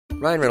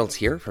Ryan Reynolds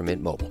here from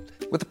Mint Mobile.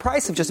 With the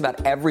price of just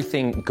about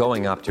everything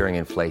going up during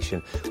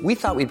inflation, we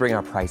thought we'd bring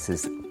our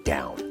prices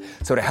down.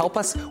 So to help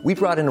us, we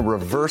brought in a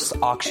reverse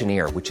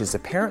auctioneer, which is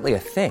apparently a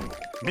thing.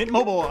 Mint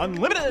Mobile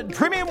Unlimited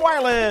Premium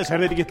Wireless. How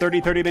to get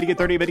 30, 30, bit to get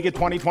 30, bit to get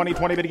 20, 20,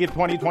 20, bit to get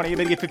 20, 20,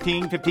 bit to get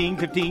 15, 15,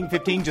 15,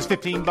 15, just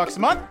 $15 a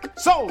month?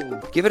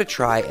 Sold! Give it a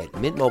try at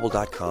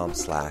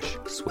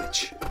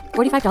mintmobile.com/switch.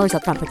 $45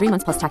 up front for 3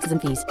 months plus taxes and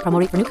fees. Promo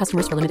rate for new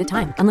customers for limited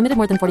time. Unlimited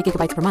more than 40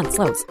 gigabytes per month.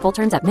 Slows full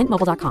terms at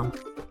mintmobile.com.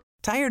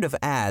 Tired of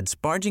ads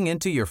barging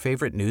into your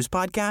favorite news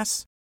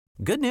podcasts?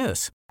 Good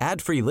news.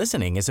 Ad-free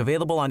listening is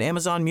available on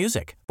Amazon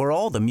Music for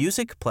all the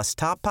music plus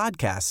top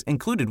podcasts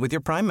included with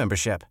your Prime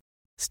membership.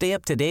 Stay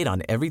up to date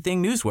on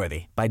everything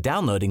newsworthy by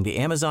downloading the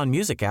Amazon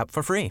Music app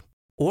for free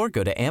or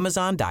go to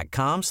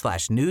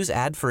amazon.com/news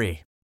ad free.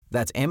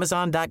 That's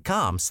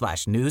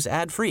amazon.com/news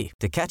ad free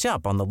to catch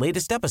up on the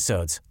latest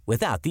episodes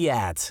without the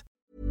ads.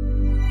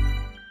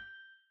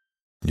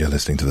 You're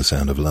listening to the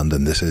sound of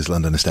London. This is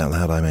Londonist Out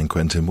Loud. I'm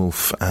Quentin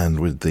Woolf, and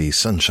with the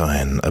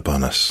sunshine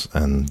upon us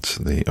and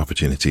the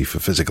opportunity for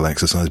physical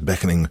exercise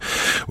beckoning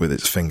with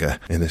its finger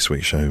in this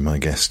week's show, my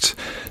guest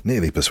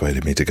nearly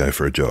persuaded me to go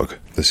for a jog.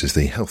 This is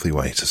the healthy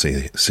way to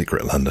see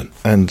Secret London.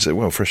 And,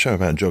 well, for a show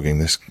about jogging,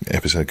 this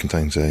episode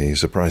contains a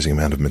surprising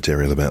amount of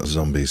material about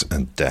zombies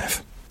and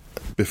death.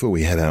 Before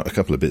we head out, a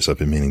couple of bits I've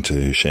been meaning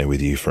to share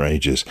with you for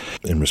ages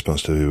in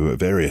response to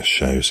various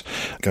shows.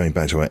 Going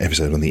back to our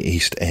episode on the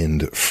East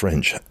End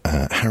French,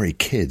 Harry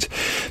Kidd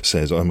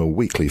says, I'm a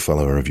weekly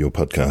follower of your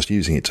podcast,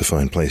 using it to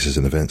find places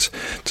and events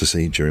to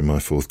see during my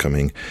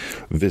forthcoming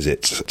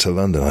visit to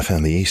London. I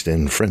found the East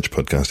End French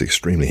podcast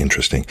extremely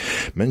interesting.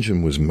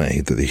 Mention was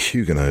made that the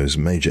Huguenots'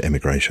 major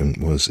emigration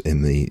was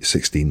in the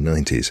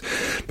 1690s,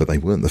 but they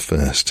weren't the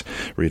first.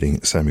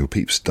 Reading Samuel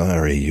Pepys'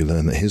 diary, you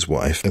learn that his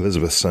wife,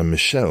 Elizabeth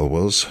Saint-Michel,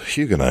 was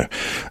Huguenot,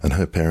 and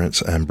her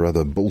parents and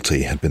brother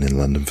Balti had been in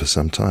London for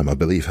some time. I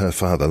believe her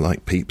father,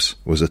 like Pepys,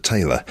 was a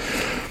tailor.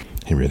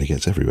 He really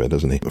gets everywhere,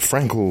 doesn't he?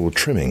 Frankel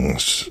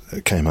Trimmings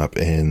came up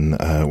in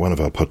one of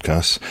our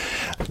podcasts,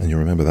 and you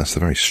remember that's the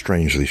very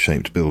strangely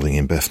shaped building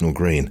in Bethnal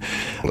Green,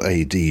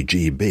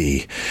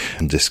 ADGB.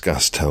 And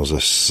Discuss tells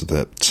us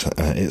that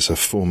it's a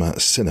former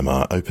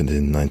cinema opened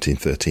in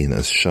 1913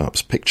 as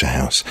Sharp's Picture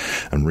House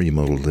and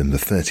remodelled in the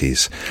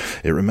 30s.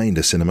 It remained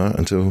a cinema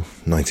until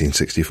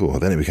 1964.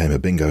 Then it became a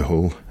bingo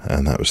hall,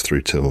 and that was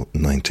through till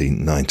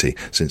 1990.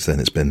 Since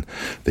then it's been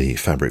the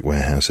fabric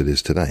warehouse it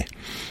is today.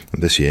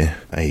 This year,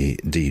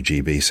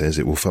 ADGB says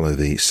it will follow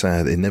the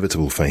sad,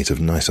 inevitable fate of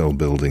nice old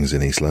buildings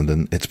in East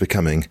London. It's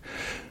becoming,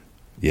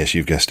 yes,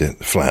 you've guessed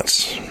it,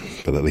 flats,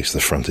 but at least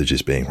the frontage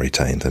is being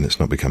retained and it's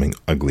not becoming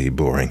ugly,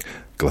 boring,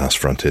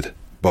 glass-fronted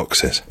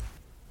boxes.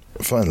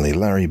 Finally,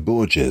 Larry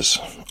Borges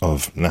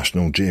of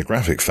National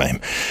Geographic fame,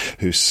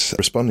 who's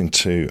responding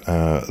to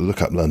our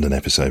Look Up London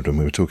episode when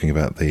we were talking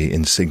about the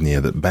insignia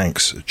that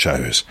banks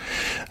chose,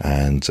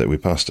 and we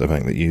passed a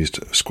bank that used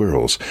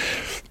squirrels.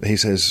 He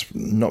says,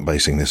 not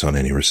basing this on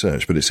any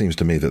research, but it seems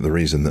to me that the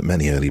reason that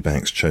many early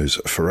banks chose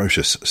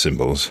ferocious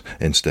symbols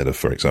instead of,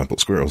 for example,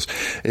 squirrels,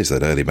 is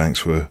that early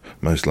banks were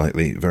most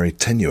likely very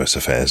tenuous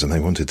affairs, and they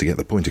wanted to get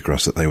the point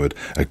across that they would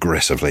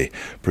aggressively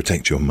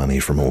protect your money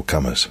from all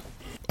comers.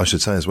 I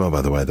should say as well,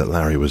 by the way, that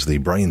Larry was the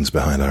brains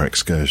behind our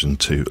excursion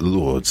to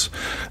Lord's,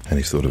 and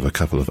he's thought of a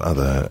couple of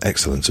other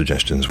excellent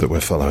suggestions that we're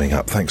following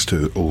up, thanks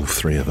to all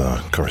three of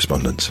our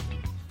correspondents.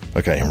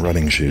 Okay,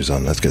 running shoes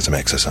on, let's get some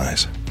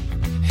exercise.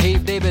 Hey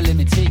baby, let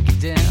me take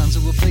you down to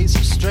a place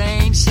of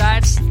strange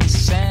sights and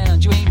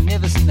sound. You ain't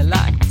never seen the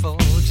like before,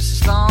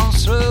 just a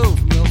stone's throw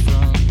from your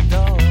front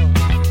door.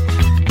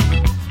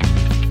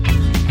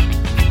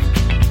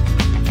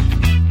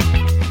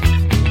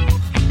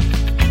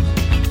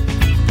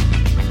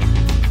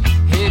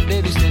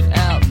 Baby, step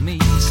out and me,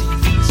 see a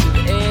piece of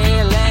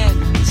air,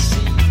 land in the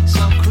sea.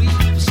 Some creep,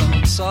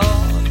 some saw,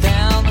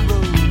 down the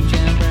road,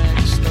 jam back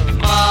slow.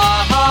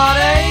 My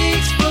heart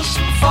aches for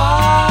some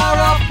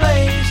far-off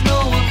place.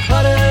 No one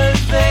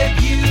clutters their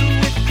view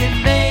with your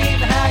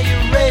name, how you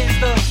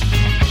raised us.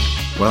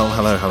 Well,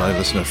 hello,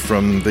 listener,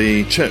 from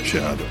the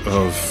churchyard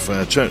of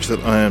a church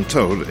that I am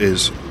told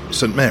is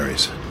St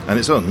Mary's, and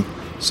it's on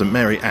St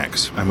Mary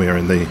Axe, and we are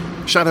in the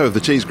shadow of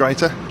the cheese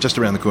grater. Just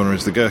around the corner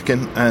is the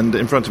Gherkin, and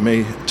in front of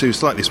me, two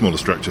slightly smaller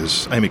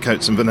structures, Amy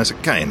Coates and Vanessa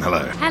Kane.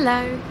 Hello.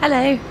 Hello.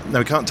 Hello. Now,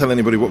 we can't tell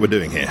anybody what we're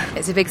doing here.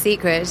 It's a big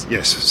secret.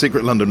 Yes,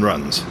 Secret London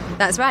Runs.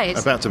 That's right.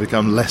 About to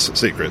become less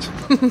secret.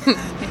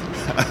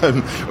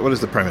 What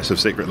is the premise of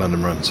Secret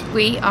London Runs?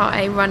 We are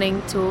a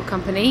running tour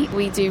company.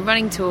 We do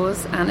running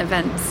tours and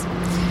events.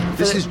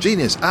 This is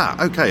genius.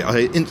 Okay,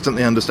 I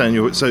instantly understand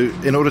you. So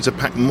in order to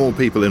pack more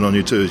people in on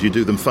your tours, you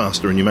do them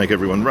faster and you make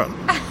everyone run.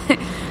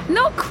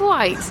 Not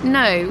quite,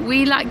 no.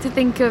 We like to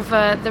think of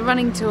the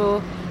running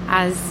tour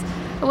as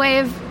a way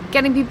of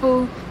getting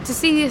people to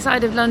see the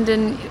side of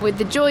London with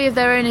the joy of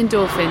their own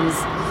endorphins.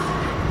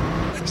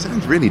 That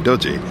sounds really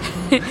dodgy.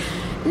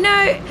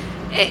 No,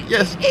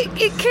 yes.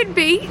 It could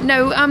be.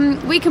 No,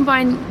 we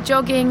combine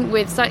jogging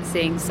with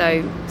sightseeing,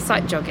 so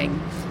sight jogging.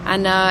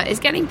 And it's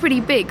getting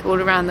pretty big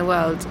all around the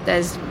world.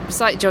 There's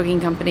sight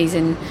jogging companies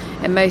in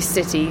most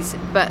cities,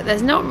 but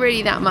there's not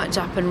really that much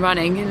up and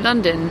running in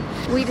London.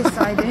 We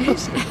decided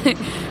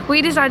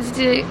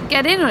to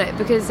get in on it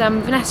because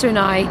Vanessa and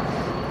I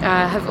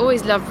have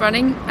always loved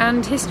running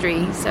and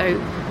history. So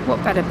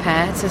what better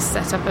pair to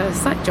set up a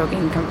sight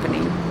jogging company?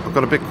 I've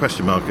got a big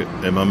question mark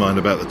in my mind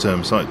about the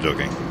term sight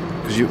jogging.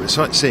 Because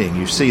sightseeing,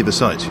 you see the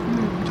sight.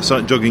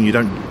 Sight jogging, you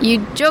don't...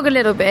 You jog a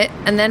little bit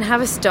and then have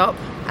a stop,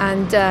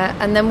 and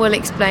then we'll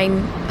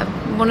explain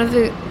one of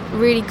the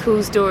really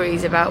cool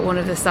stories about one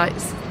of the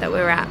sites that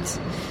we're at.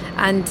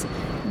 And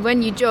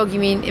when you jog, it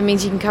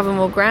means you can cover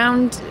more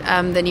ground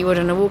than you would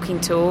on a walking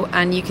tour,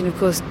 and you can, of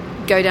course,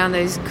 go down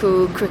those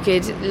cool,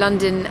 crooked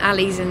London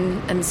alleys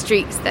and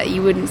streets that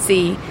you wouldn't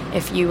see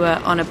if you were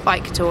on a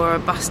bike tour or a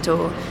bus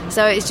tour.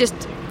 So it's just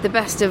the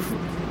best of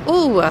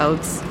all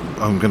worlds.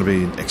 I'm going to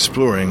be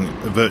exploring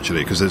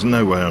virtually because there's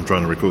no way I'm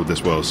trying to record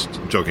this whilst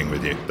jogging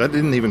with you. That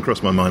didn't even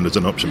cross my mind as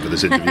an option for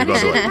this interview, by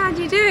the way. How'd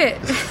you do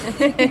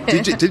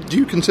it? Did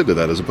you consider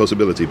that as a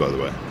possibility, by the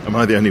way? Am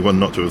I the only one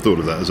not to have thought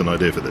of that as an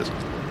idea for this?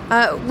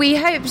 We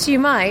hoped you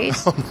might.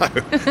 Oh, no.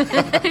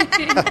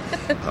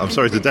 I'm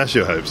sorry to dash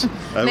your hopes.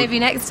 Maybe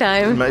next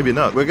time. Maybe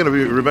not. We're going to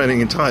be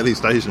remaining entirely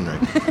stationary.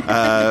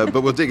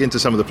 But we'll dig into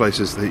some of the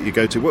places that you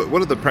go to.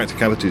 What are the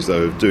practicalities,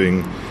 though, of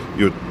doing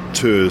your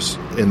tours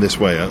in this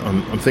way?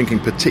 I'm thinking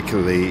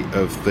particularly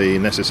of the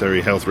necessary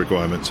health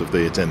requirements of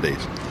the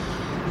attendees.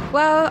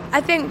 Well,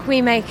 I think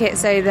we make it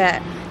so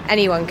that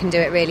anyone can do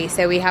it, really.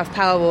 So we have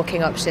power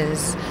walking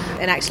options.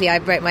 And actually, I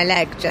broke my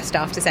leg just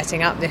after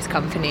setting up this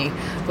company,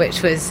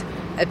 which was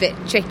a bit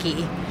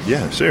tricky.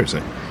 Yeah,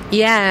 seriously.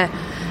 Yeah.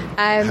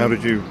 How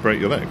did you break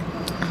your leg?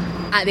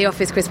 At the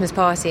office Christmas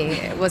party.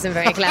 It wasn't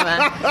very clever.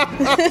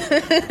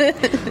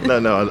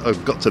 No,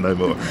 I've got to know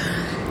more.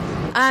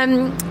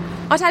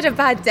 I'd had a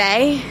bad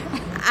day,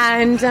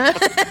 and...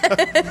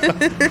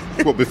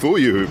 What, before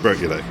you broke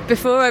your leg?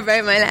 Before I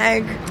broke my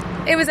leg.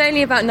 It was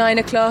only about 9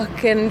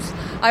 o'clock, and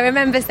I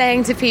remember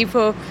saying to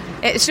people,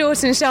 it's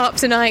short and sharp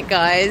tonight,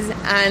 guys.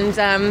 And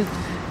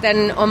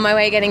then on my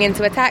way getting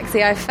into a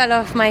taxi, I fell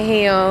off my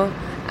heel,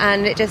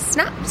 and it just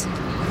snapped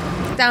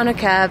down a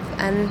curb,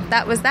 and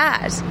that was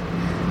that.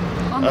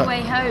 On the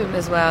way home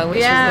as well, which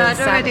yeah, is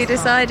I'd already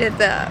decided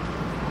that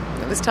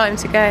it was time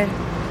to go.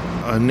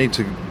 I need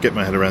to get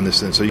my head around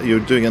this then. So you're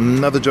doing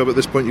another job at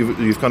this point?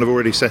 You've kind of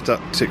already set up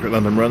Secret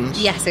London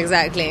Runs? Yes,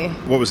 exactly.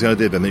 What was the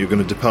idea then, that you're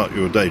going to depart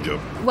your day job?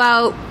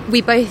 Well,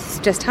 we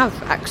both just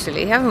have,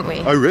 actually, haven't we?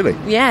 Oh, really?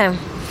 Yeah.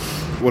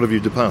 What have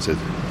you departed?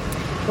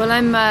 Well,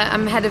 I'm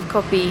head of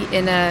copy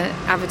in an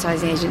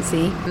advertising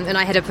agency. And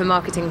I head up a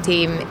marketing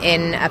team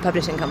in a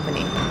publishing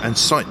company. And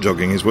sight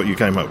jogging is what you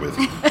came up with?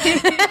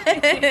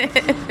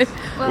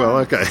 Well,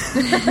 okay.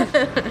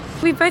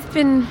 We've both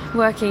been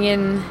working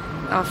in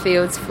our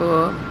fields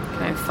for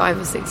 5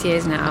 or 6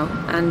 years now,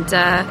 and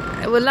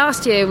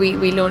last year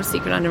we launched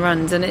Secret London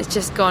Runs, and it's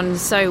just gone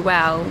so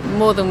well,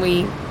 more than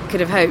we could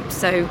have hoped.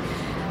 So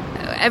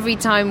every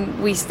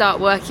time we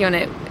start working on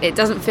it, it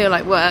doesn't feel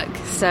like work,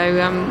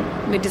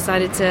 so we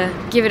decided to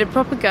give it a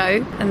proper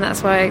go, and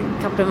that's why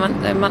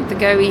a month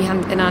ago we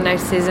handed in our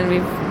notices and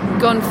we've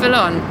gone full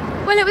on.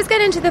 Well, it was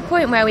getting to the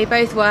point where we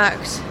both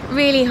worked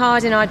really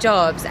hard in our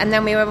jobs, and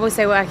then we were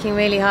also working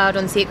really hard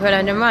on Secret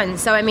London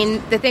Runs. So, I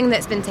mean, the thing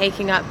that's been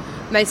taking up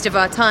most of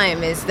our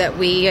time is that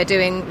we are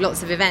doing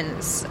lots of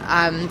events,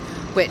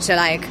 which are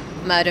like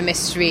murder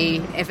mystery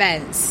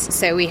events.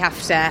 So we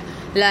have to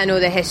learn all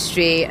the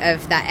history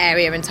of that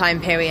area and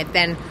time period,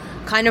 then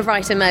kind of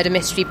write a murder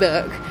mystery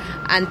book,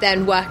 and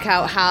then work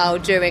out how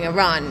during a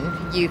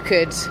run you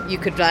could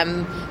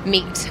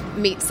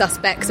meet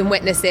suspects and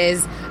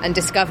witnesses and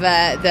discover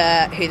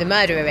who the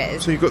murderer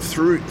is. So you've got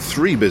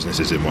three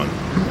businesses in one?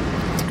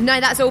 No,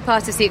 that's all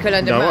part of Secret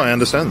London Runs. No, I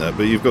understand that,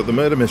 but you've got the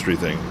murder mystery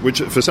thing, which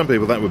for some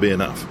people that would be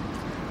enough.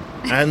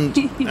 And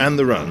and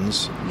the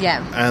runs,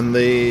 yeah, and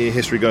the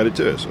history guided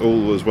tours,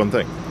 all as one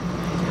thing.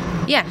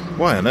 Yeah.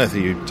 Why on earth are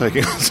you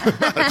taking on so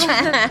much?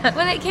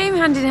 Well, it came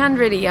hand in hand,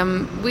 really.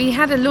 We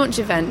had a launch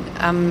event,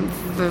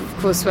 of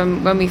course,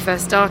 when we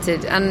first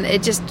started, and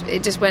it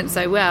just went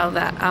so well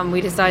that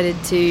we decided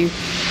to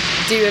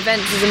do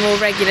events as a more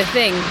regular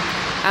thing.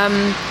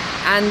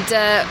 And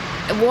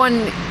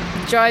one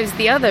drives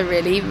the other,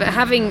 really. But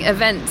having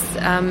events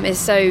is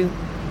so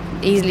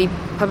easily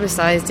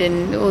publicised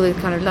in all the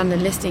kind of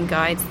London listing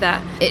guides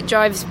that it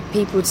drives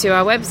people to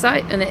our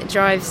website, and it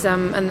drives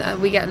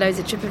and we get loads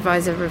of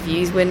TripAdvisor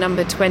reviews. We're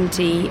number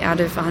 20 out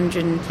of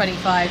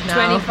 125 now.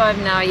 25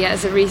 now, yeah,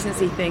 it's a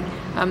recency thing.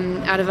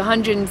 Out of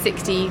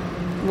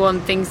 161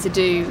 things to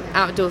do,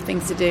 outdoor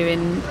things to do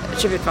in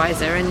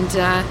TripAdvisor, and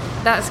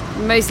that's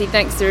mostly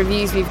thanks to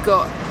reviews we've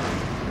got.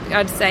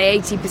 I'd say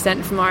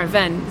 80% from our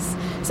events.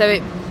 So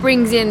it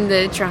brings in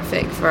the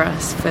traffic for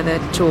us for the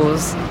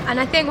tours. And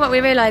I think what we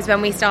realised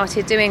when we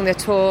started doing the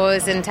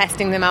tours and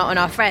testing them out on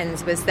our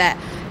friends was that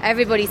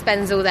everybody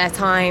spends all their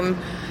time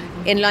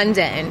in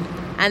London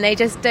and they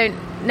just don't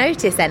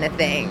notice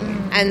anything.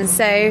 And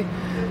so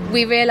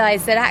we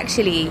realised that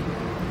actually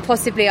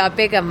possibly our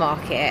bigger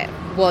market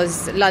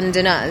was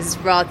Londoners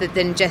rather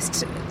than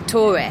just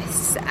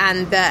tourists,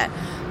 and that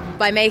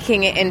by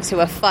making it into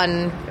a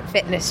fun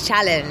fitness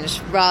challenge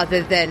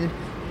rather than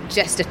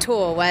just a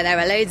tour where there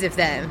are loads of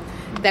them,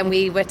 then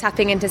we were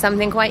tapping into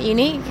something quite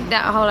unique.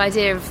 That whole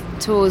idea of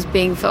tours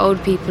being for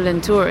old people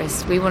and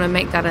tourists, we want to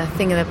make that a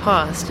thing of the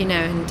past,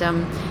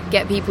 and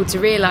get people to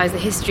realise the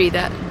history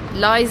that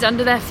lies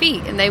under their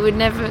feet and they'd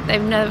never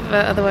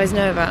otherwise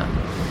know about.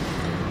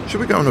 Should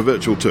we go on a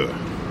virtual tour?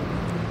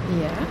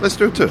 Yeah. Let's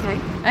do a tour.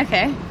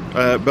 Okay.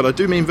 But I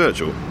do mean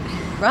virtual.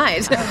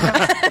 Right.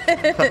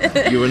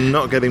 You are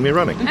not getting me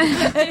running.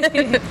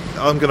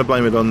 I'm going to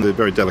blame it on the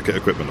very delicate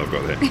equipment I've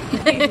got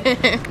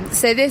here.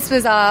 So this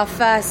was our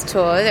first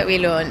tour that we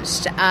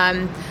launched,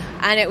 and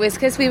it was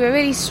because we were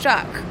really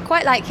struck,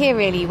 quite like here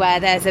really, where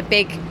there's a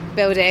big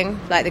building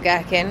like the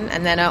Gherkin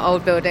and then an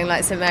old building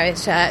like St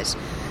Mary's Church.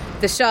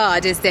 The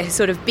Shard is this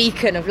sort of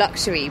beacon of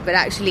luxury, but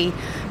actually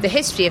the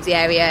history of the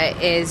area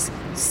is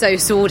so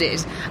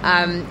sordid.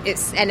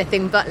 It's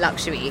anything but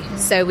luxury.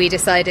 So we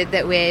decided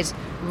that we'd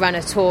run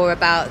a tour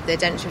about the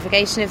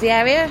gentrification of the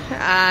area,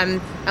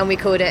 and we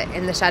called it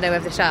In the Shadow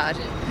of the Shard.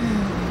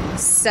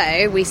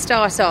 So we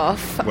start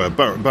off... Well,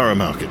 Borough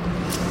Market.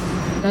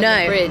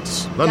 London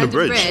Bridge. London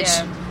Bridge.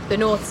 Yeah. The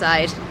north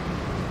side.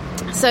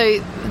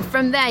 So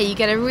from there you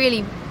get a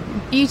really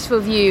beautiful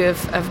view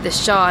of the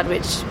Shard,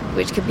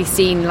 which could be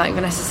seen, like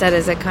Vanessa said,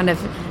 as a kind of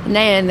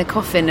nail in the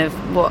coffin of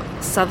what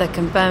Southwark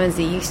and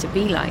Bermondsey used to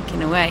be like,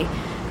 in a way.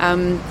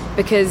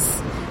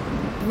 Because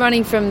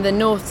running from the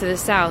north to the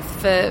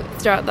south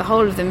throughout the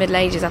whole of the Middle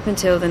Ages up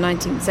until the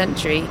 19th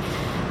century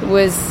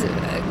was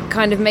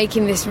kind of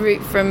making this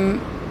route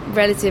from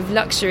relative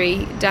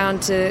luxury down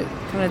to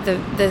kind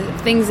of the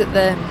things that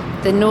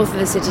the north of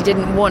the city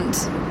didn't want,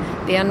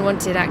 the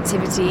unwanted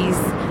activities,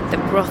 the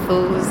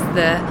brothels,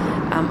 the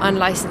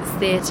unlicensed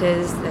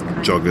theatres, the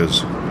kind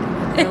joggers.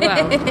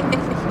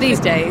 Well, these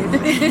days.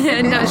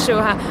 I'm not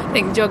sure how. I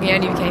think jogging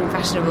only became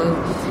fashionable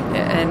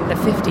in the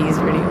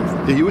 50s, really.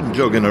 Yeah, you wouldn't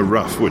jog in a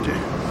rough, would you?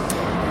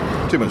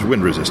 Too much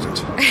wind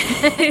resistance.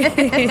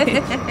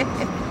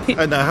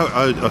 And now,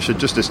 I should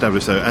just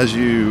establish, though, as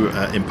you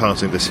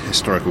imparting this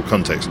historical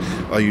context,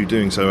 are you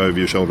doing so over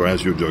your shoulder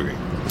as you're jogging?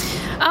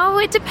 Oh,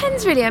 it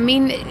depends, really. I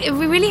mean,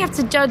 we really have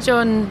to judge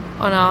on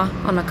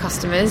our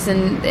customers,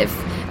 and if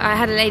I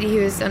had a lady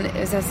who it was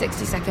her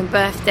 62nd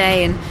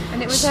birthday,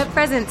 and it was her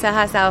present to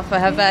herself for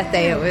her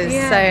birthday. It was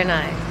so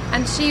nice,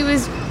 and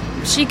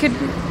she could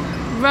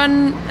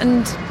run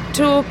and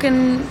talk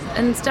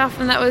and stuff,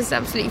 and that was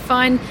absolutely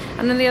fine.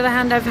 And on the other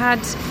hand, I've had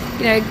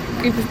a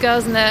group of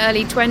girls in their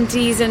early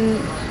 20s, and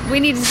we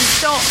needed to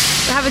stop,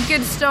 have a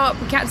good stop,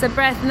 catch their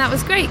breath, and that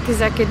was great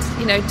because I could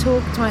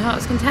talk to my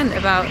heart's content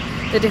about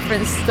the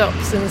different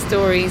stops and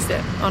stories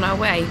that on our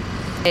way.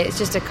 It's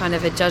just a kind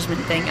of a judgment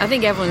thing. I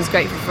think everyone's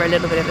grateful for a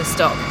little bit of a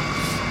stop,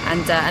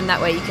 and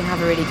that way you can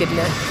have a really good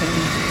look.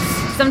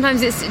 And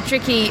sometimes it's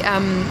tricky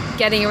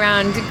getting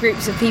around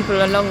groups of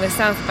people along the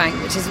South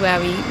Bank, which is where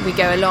we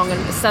go along,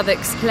 and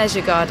Southwark's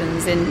pleasure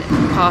gardens in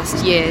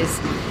past years.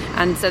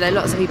 And so there are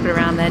lots of people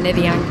around there near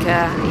the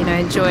anchor,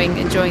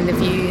 enjoying the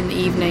view in the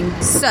evening.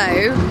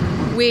 So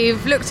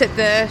we've looked at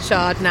the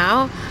Shard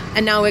now,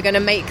 and now we're going to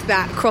make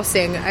that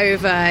crossing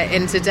over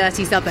into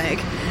dirty Southwark.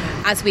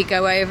 As we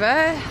go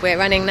over, we're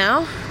running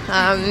now.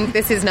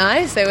 This is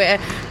nice, so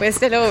we're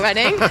still all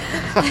running.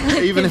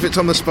 Even if it's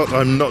on the spot,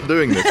 I'm not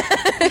doing this.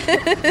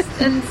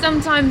 And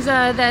sometimes we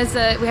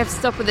have to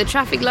stop at the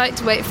traffic light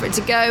to wait for it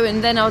to go,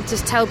 and then I'll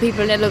just tell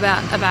people a little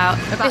about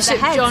Bishop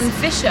John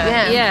Fisher.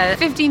 Yeah.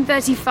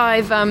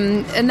 1535,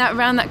 and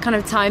around that kind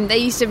of time, they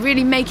used to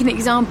really make an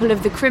example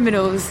of the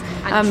criminals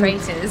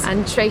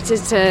and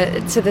traitors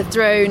to the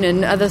throne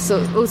and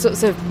all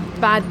sorts of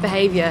bad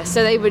behaviour.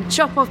 So they would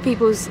chop off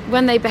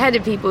when they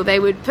beheaded people, they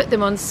would put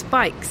them on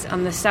spikes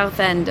on the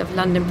south end of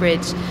London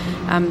Bridge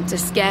to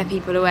scare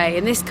people away.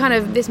 And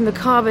this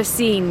macabre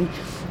scene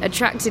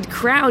attracted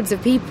crowds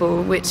of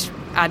people, which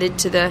added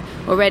to the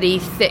already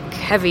thick,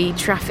 heavy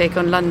traffic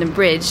on London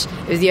Bridge.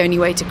 It was the only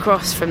way to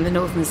cross from the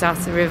north and south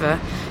of the river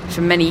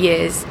for many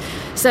years.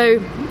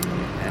 So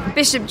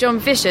Bishop John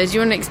Fisher, do you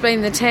want to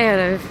explain the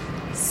tale of...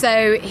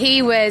 So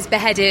he was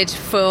beheaded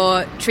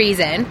for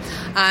treason,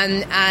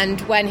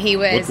 and when he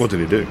was... What did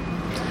he do?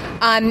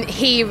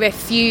 He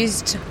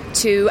refused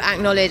to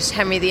acknowledge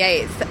Henry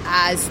VIII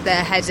as the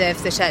head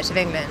of the Church of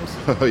England.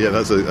 Oh yeah,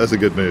 that's a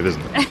good move,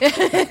 isn't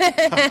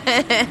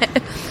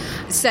it?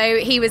 So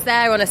he was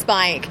there on a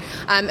spike,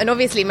 and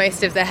obviously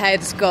most of the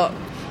heads got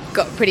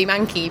pretty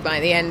manky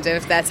by the end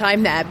of their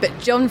time there, but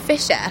John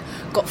Fisher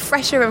got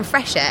fresher and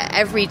fresher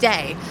every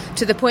day,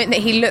 to the point that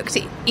he looked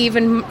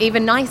even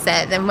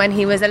nicer than when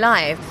he was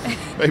alive.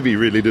 Maybe he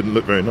really didn't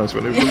look very nice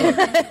when he was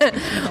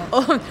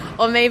alive.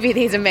 or maybe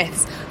these are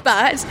myths,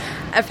 but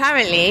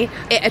apparently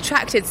it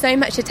attracted so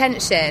much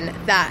attention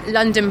that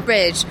London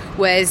Bridge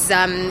was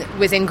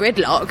in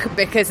gridlock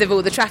because of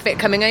all the traffic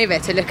coming over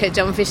to look at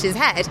John Fisher's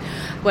head.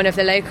 One of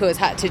the locals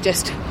had to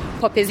just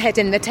pop his head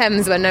in the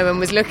Thames when no one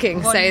was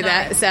looking,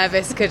 that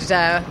service could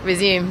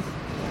resume.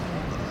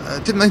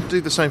 Didn't they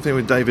do the same thing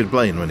with David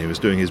Blaine when he was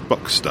doing his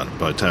box stunt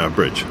by Tower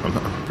Bridge?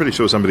 I'm pretty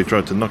sure somebody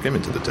tried to knock him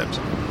into the Thames.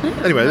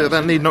 Anyway,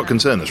 that need not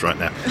concern us right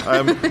now.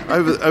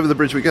 Over the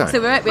bridge we go.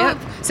 So we're up.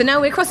 So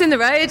now we're crossing the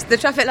road, the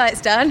traffic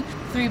light's done.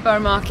 Through Borough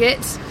Market,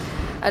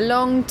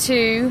 along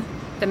to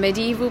the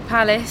medieval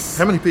palace.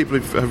 How many people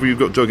have you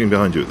got jogging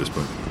behind you at this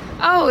point?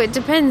 Oh, it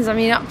depends. I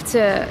mean, up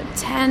to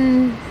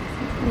 10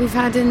 we've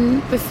had in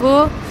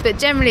before. But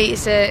generally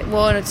it's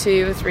 1 or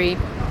 2 or 3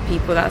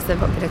 people. That's the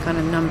popular kind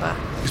of number.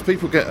 Because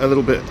people get a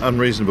little bit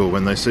unreasonable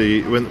when they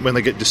see, when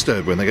they get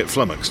disturbed, when they get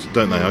flummoxed,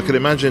 don't they? I could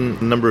imagine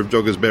a number of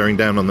joggers bearing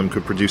down on them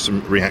could produce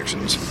some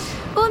reactions.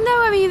 Well,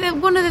 no, I mean,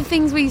 one of the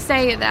things we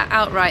say that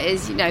outright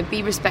is,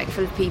 be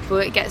respectful of people.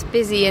 It gets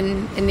busy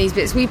in these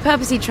bits. We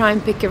purposely try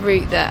and pick a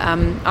route that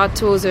our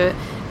tours are,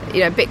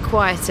 a bit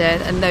quieter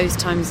and those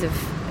times of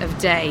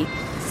day.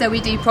 So we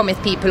do promise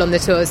people on the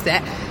tours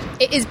that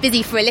it is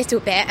busy for a little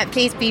bit, and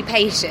please be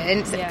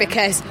patient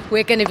because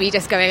we're going to be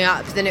just going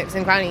up the nooks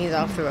and crannies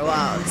after a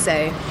while.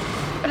 So,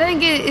 but I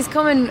think it's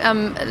common.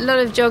 A lot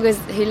of joggers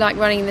who like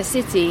running in the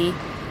city,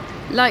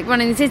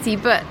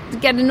 but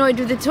get annoyed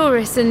with the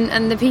tourists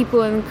and the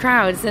people and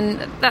crowds, and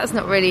that's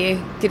not really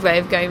a good way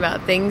of going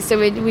about things. So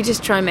we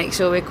just try and make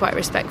sure we're quite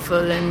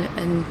respectful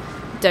and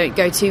don't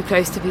go too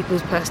close to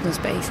people's personal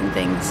space and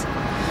things.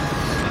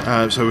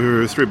 So we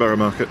were through Borough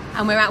Market.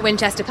 And we're at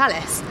Winchester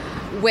Palace,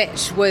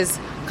 which was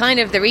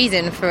kind of the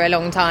reason for a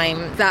long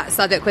time that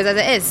Southwark was as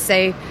it is.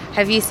 So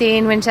have you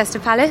seen Winchester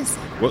Palace?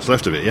 What's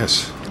left of it,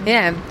 yes.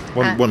 Yeah.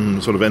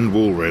 One sort of end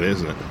wall, really,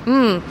 isn't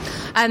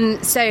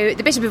it? So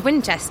the Bishop of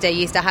Winchester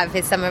used to have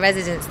his summer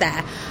residence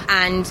there,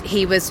 and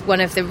he was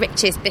one of the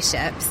richest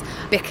bishops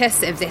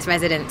because of this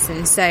residence.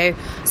 And so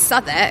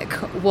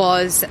Southwark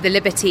was the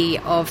liberty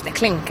of the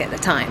Clink at the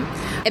time.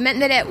 It meant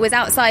that it was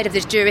outside of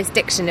the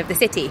jurisdiction of the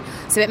city.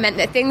 So it meant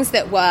that things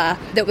that were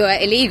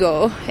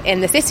illegal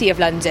in the City of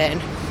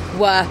London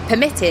were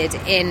permitted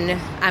in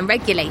and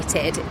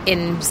regulated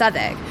in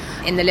Southwark,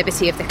 in the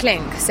liberty of the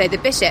Clink. So the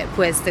bishop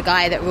was the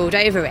guy that ruled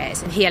over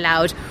it, and he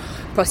allowed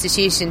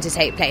prostitution to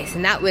take place,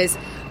 and that was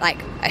like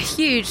a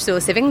huge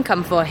source of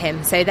income for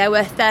him. So there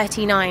were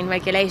 39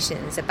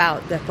 regulations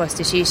about the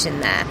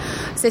prostitution there.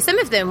 So some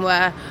of them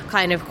were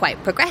kind of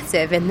quite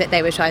progressive in that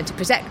they were trying to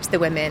protect the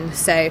women,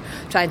 so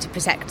trying to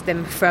protect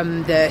them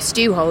from the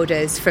stew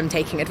holders from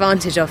taking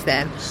advantage of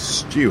them.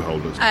 Stew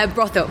holders?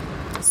 Brothel.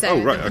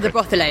 So the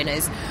brothel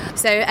owners.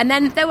 So, and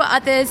then there were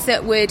others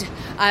that would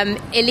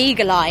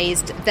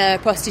illegalised the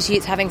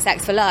prostitutes having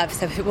sex for love.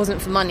 So if it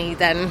wasn't for money,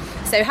 then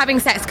so having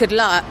sex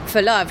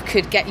for love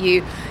could get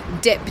you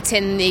dipped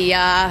in the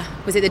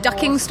was it the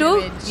ducking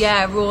stool?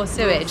 Yeah, raw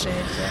sewage.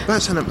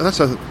 That's an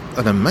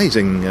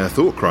amazing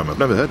thought crime. I've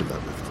never heard of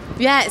that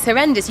before. Yeah, it's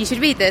horrendous. You should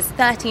read this.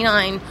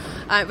 39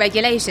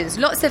 regulations.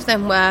 Lots of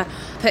them were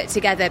put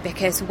together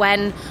because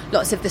when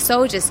lots of the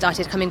soldiers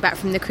started coming back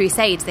from the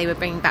Crusades, they were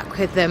bringing back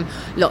with them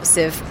lots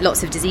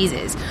of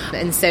diseases,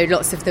 and so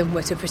lots of them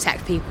were to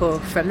protect people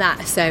from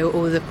that. So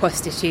all the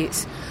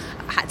prostitutes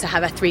had to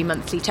have a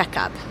 3-monthly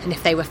checkup, and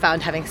if they were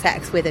found having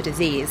sex with a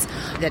disease,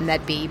 then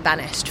they'd be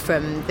banished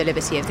from the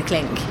liberty of the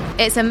Clink.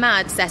 It's a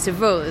mad set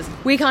of rules.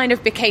 We kind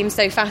of became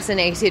so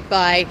fascinated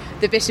by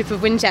the Bishop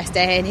of Winchester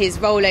and his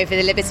role over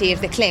the liberty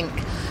of the Clink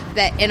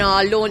that in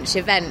our launch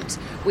event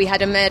we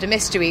had a murder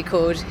mystery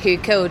called Who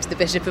Killed the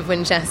Bishop of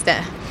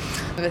Winchester?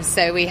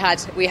 So we had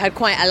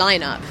quite a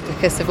lineup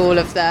because of all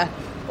of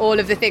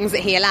the things that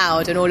he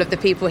allowed and all of the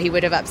people he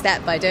would have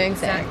upset by doing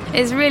so.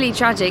 It's really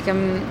tragic.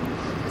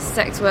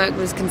 Sex work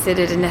was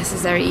considered a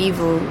necessary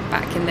evil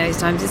back in those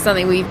times. It's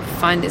something we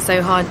find it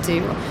so hard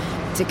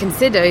to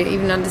consider,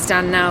 even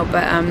understand now,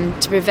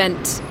 but to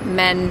prevent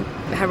men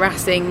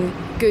harassing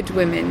good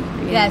women.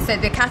 Yeah, so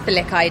the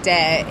Catholic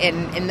idea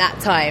in that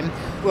time,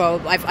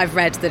 well, I've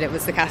read that it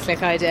was the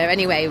Catholic idea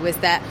anyway, was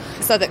that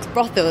Southwark's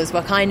brothels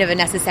were kind of a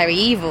necessary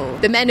evil.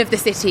 The men of the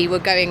city were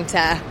going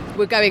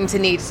to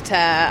need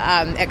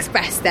to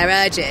express their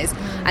urges,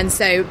 and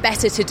so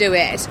better to do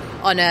it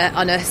on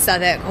a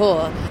Southwark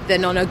whore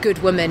than on a good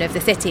woman of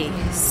the city.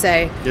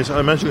 So yes, I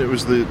imagine it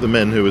was the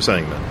men who were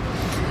saying that.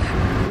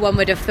 One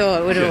would have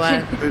thought, wouldn't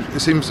one? It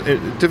seems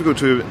difficult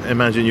to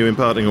imagine you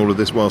imparting all of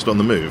this whilst on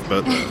the move,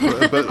 but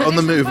on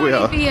the move we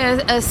are. Be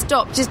a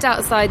stop just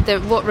outside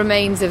what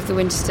remains of the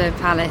Winchester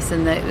Palace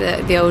and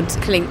the old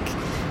Clink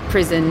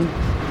prison,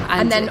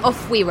 and then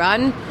off we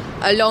run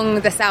along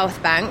the south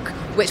bank,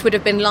 which would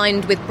have been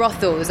lined with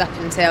brothels up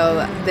until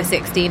the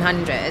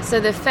 1600s.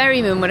 So the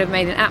ferryman would have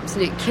made an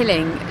absolute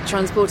killing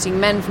transporting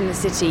men from the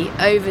city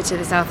over to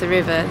the south of the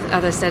river,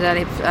 as I said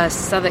earlier,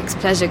 Southwark's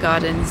pleasure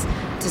gardens,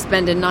 to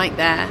spend a night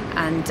there,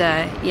 and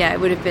they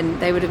would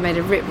have made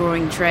a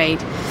rip-roaring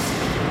trade.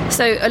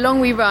 So along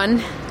we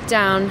run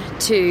down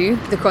to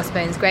the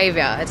Crossbones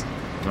graveyard.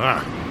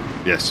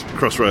 Yes,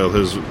 Crossrail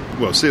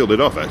has sealed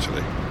it off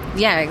actually.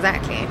 Yeah,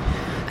 exactly.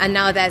 And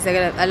now there's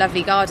a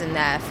lovely garden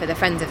there for the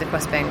Friends of the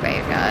Crossbone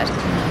graveyard.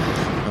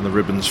 And the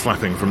ribbons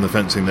flapping from the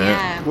fencing there.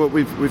 Yeah. Well,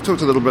 we've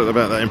talked a little bit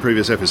about that in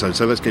previous episodes,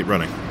 so let's keep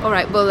running. All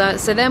right, well,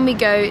 so then we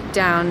go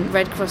down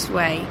Red Cross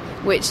Way,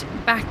 which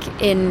back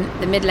in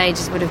the Middle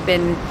Ages would have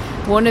been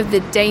one of the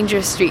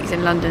dangerous streets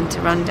in London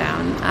to run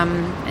down.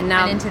 And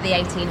now And into the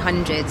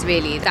 1800s,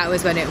 really. That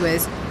was when it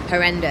was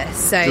horrendous.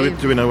 So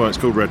Do we know why it's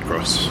called Red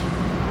Cross? no.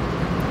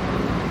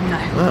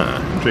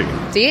 Ah,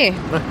 intriguing. Do you?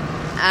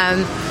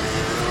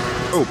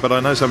 Oh, but I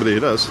know somebody who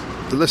does.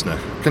 The listener,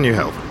 can you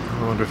help?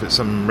 I wonder if it's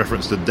some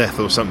reference to death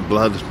or some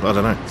blood. I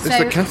don't know. Is So-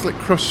 the Catholic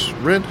cross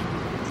red?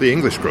 The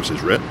English cross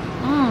is red.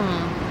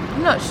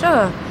 I'm not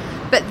sure.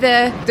 But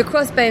the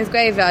Crossbones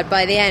graveyard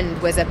by the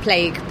end was a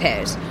plague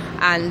pit.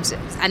 And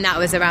that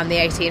was around the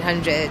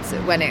 1800s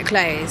when it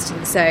closed.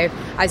 And so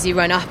as you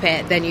run up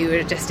it, then you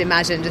would just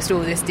imagine just all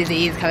this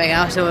disease coming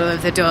out all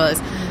of the doors.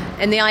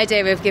 And the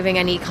idea of giving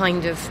any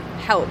kind of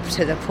help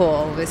to the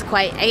poor was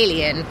quite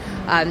alien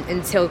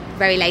until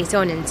very late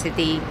on into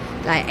the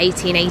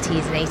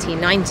 1880s and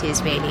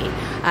 1890s, really.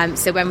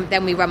 So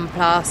then we run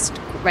past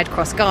Red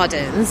Cross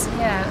Gardens.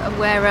 Yeah,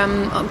 where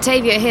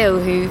Octavia Hill,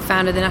 who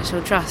founded the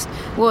National Trust,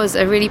 was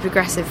a really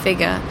progressive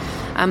figure,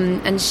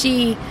 and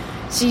she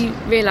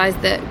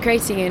realised that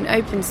creating an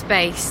open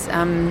space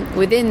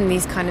within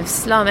these kind of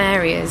slum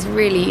areas,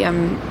 really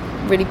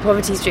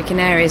poverty-stricken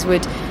areas,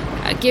 would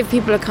give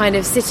people a kind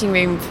of sitting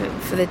room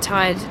for the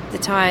tired,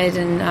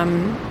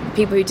 and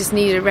people who just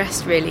needed a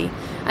rest, really.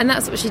 And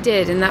that's what she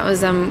did, and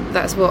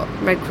that's what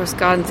Red Cross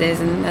Gardens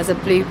is, and there's a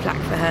blue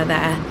plaque for her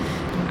there.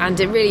 And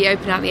it really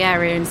opened out the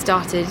area and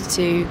started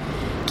to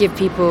give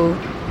people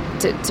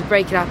to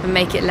break it up and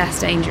make it less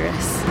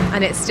dangerous.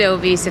 And it's still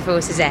beautiful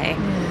today.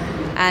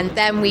 And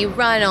then we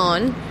run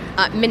on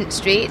up Mint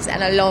Street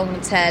and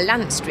along to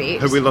Lant Street.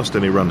 Have we lost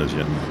any runners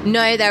yet?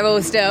 No, they're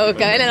all still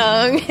going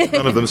along.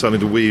 None of them starting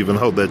to weave and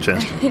hold their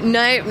chest. No,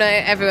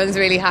 everyone's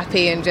really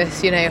happy and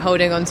just,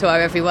 holding on to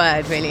our every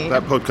word, really.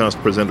 That podcast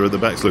presenter at the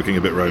back's looking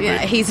a bit ropey. Yeah,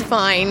 he's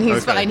fine.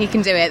 He's Okay. fine. He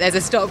can do it. There's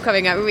a stop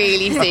coming up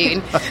really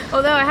soon.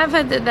 Although I have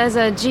heard that there's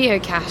a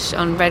geocache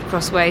on Red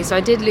Cross Way, so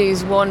I did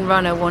lose one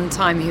runner one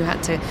time who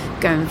had to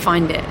go and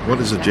find it. What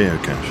is a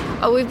geocache?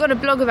 Oh, we've got a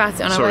blog about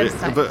it on our Sorry,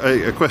 website. but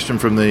a question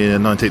from the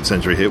 19th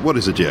century here. What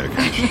is a geocache?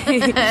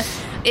 I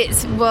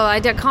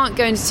can't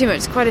go into too much.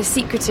 It's quite a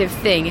secretive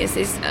thing. It's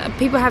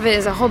people have it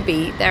as a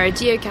hobby. There are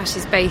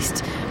geocaches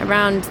based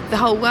around the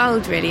whole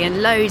world, really,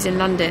 and loads in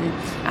London.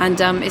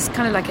 And it's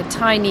kind of like a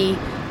tiny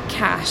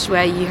cache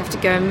where you have to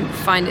go and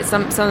find it.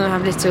 Some of them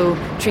have little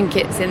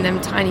trinkets in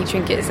them, tiny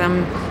trinkets,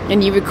 and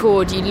you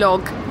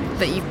log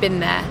that you've been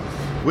there.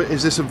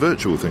 Is this a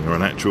virtual thing or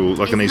an actual,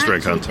 like an Easter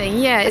egg hunt? Thing.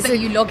 Yeah, So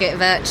you log it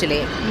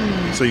virtually.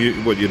 So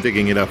you're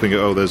digging it up and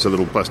go, oh, there's a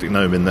little plastic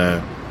gnome in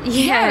there.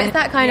 Yeah, it's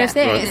that kind of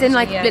thing. Right. It's in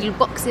Yeah. little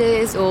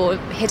boxes or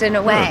hidden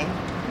away.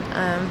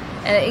 And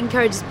it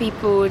encourages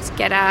people to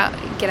get out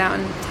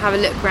and have a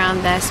look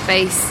around their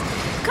space.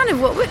 Kind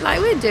of what we're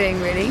doing,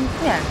 really.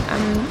 Yeah.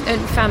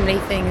 And family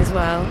thing as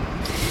well.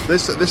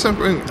 There's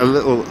something a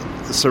little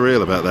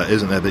surreal about that,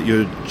 isn't there? That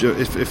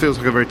it feels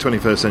like a very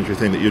 21st century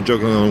thing, that you're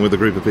jogging along with a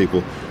group of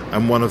people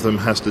and one of them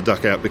has to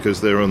duck out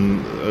because they're on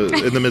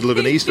in the middle of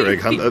an Easter egg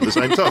hunt at the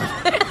same time.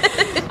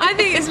 I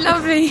think it's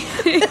lovely.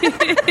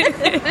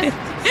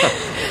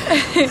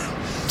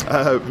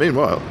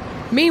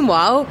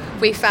 Meanwhile,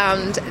 we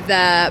found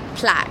the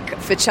plaque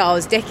for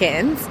Charles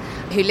Dickens,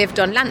 who lived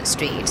on Lant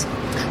Street.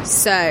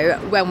 So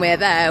when we're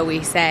there,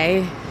 we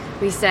say,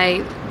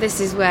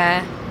 this is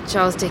where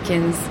Charles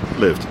Dickens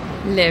Lived.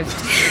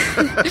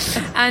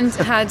 and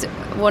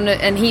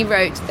and he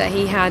wrote that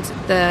he had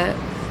the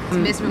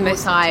miserable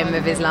most time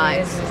of his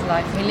life.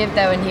 He lived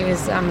there when he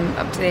was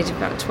up to the age of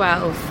about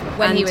 12.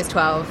 When he And was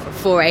 12,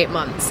 for 8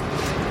 months.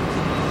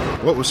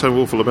 What was so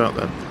awful about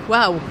that?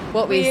 Well,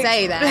 what we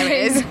say there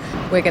is,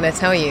 we're going to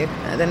tell you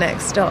at the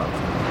next stop.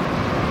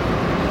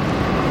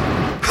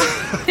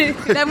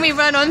 Then we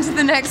run on to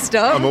the next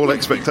stop. I'm all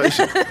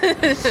expectation.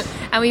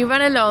 And we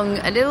run along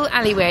a little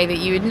alleyway that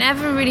you would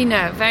never really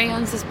know, very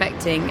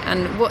unsuspecting.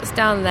 And what's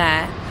down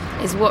there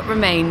is what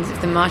remains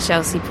of the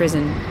Marshalsea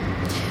prison.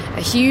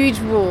 A huge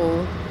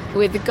wall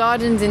with the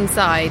gardens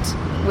inside,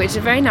 which are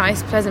a very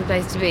nice, pleasant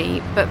place to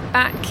be. But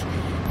back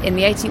in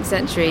the 18th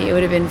century, it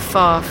would have been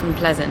far from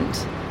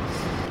pleasant.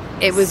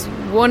 It was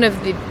one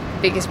of the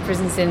biggest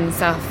prisons in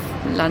South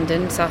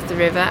London, south of the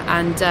river,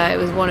 and it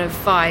was one of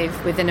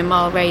 5 within a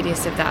mile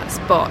radius of that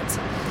spot.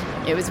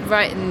 It was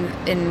right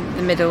in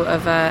the middle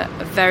of a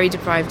very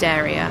deprived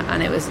area,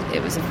 and it was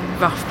a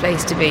rough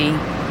place to be.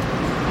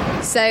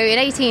 So in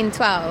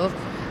 1812,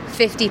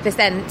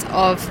 50%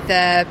 of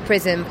the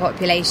prison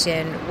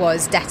population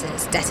was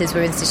debtors. Debtors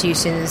were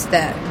institutions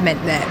that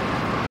meant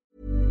that...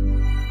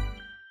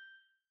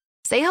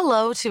 Say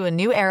hello to a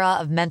new era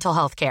of mental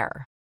health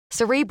care.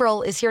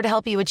 Cerebral is here to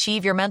help you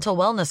achieve your mental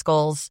wellness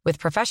goals with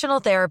professional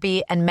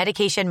therapy and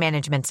medication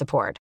management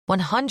support.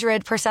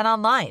 100%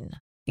 online.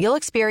 You'll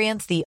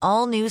experience the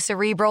all-new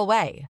Cerebral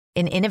Way,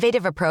 an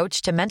innovative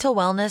approach to mental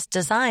wellness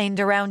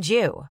designed around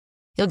you.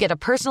 You'll get a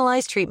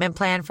personalized treatment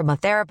plan from a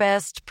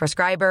therapist,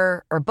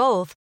 prescriber, or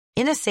both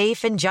in a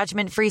safe and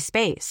judgment-free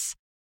space.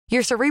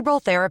 Your Cerebral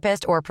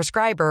therapist or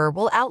prescriber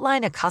will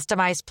outline a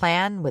customized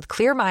plan with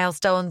clear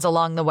milestones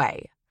along the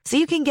way, so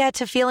you can get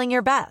to feeling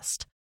your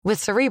best. With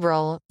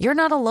Cerebral, you're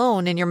not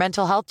alone in your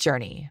mental health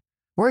journey.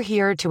 We're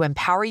here to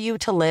empower you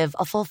to live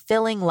a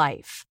fulfilling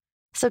life.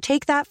 So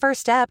take that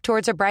first step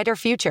towards a brighter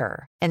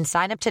future and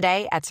sign up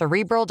today at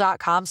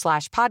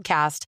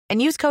Cerebral.com/podcast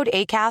and use code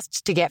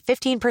ACAST to get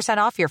 15%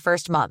 off your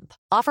first month.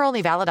 Offer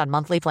only valid on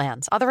monthly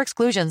plans. Other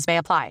exclusions may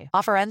apply.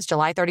 Offer ends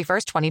July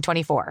 31st,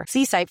 2024.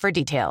 See site for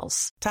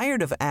details.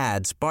 Tired of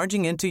ads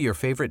barging into your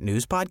favorite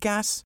news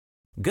podcasts?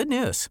 Good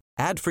news.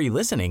 Ad-free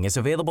listening is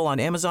available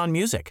on Amazon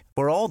Music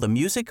for all the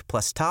music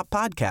plus top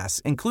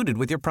podcasts included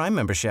with your Prime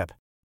membership.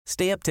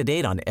 Stay up to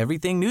date on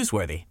everything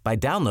newsworthy by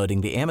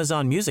downloading the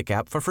Amazon Music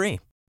app for free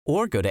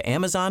or go to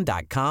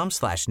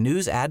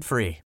amazon.com/news ad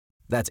free.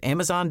 That's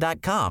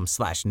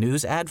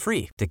amazon.com/news ad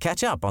free to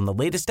catch up on the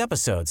latest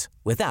episodes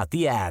without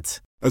the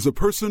ads. As a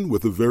person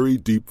with a very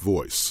deep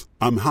voice,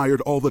 I'm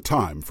hired all the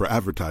time for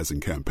advertising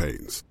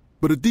campaigns.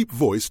 But a deep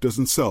voice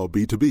doesn't sell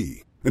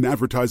B2B, and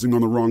advertising on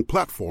the wrong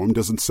platform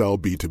doesn't sell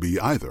B2B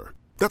either.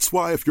 That's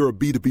why if you're a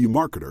B2B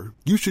marketer,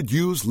 you should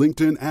use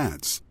LinkedIn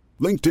ads.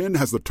 LinkedIn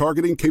has the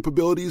targeting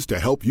capabilities to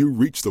help you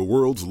reach the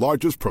world's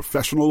largest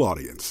professional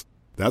audience.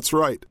 That's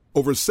right,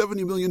 over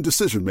 70 million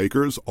decision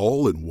makers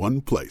all in one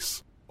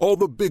place. All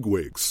the big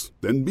wigs,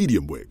 then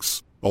medium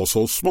wigs,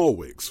 also small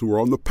wigs who are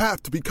on the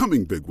path to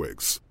becoming big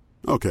wigs.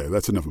 Okay,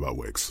 that's enough about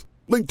wigs.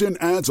 LinkedIn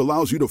ads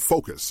allows you to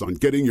focus on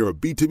getting your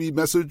B2B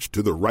message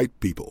to the right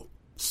people.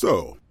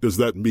 So, does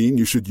that mean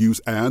you should use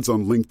ads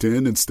on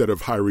LinkedIn instead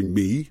of hiring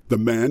me, the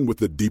man with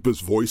the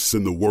deepest voice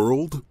in the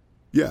world?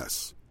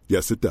 Yes.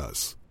 Yes, it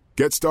does.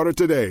 Get started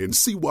today and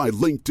see why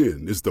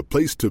LinkedIn is the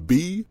place to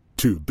be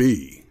to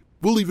be.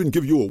 We'll even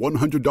give you a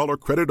 $100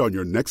 credit on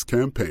your next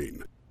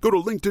campaign. Go to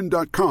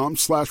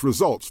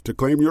linkedin.com/results to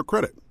claim your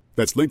credit.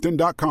 That's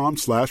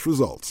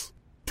linkedin.com/results.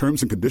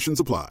 Terms and conditions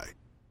apply.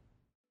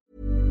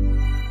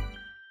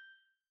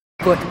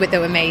 That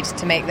were made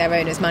to make their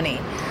owners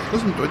money.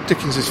 Wasn't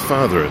Dickens'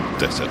 father a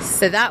debtor?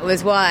 So that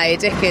was why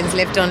Dickens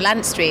lived on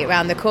Lant Street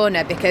around the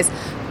corner, because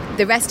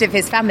the rest of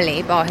his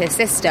family, bar his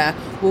sister,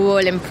 were all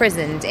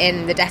imprisoned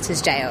in the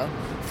debtor's jail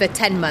for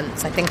 10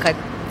 months. I think I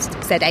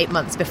said 8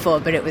 months before,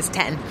 but it was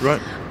 10. Right.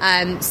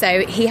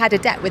 So he had a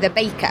debt with a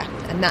baker,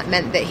 and that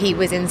meant that he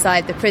was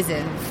inside the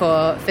prison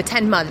for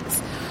 10 months.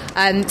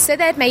 So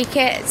they'd make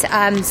it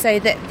so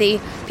that the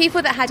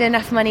people that had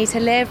enough money to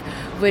live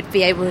would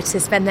be able to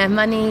spend their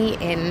money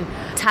in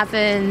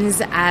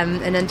taverns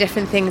and on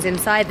different things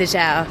inside the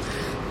jail.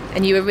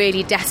 And you were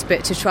really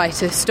desperate to try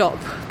to stop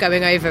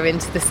going over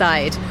into the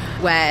side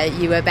where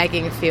you were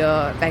begging for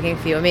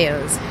your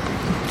meals.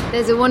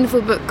 There's a wonderful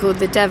book called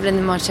The Devil in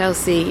the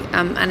Marshalsea,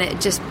 and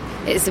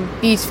it's a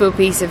beautiful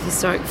piece of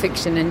historic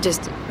fiction and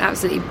just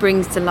absolutely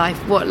brings to life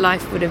what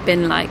life would have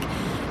been like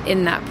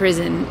in that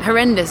prison.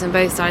 Horrendous on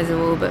both sides of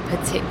the wall, but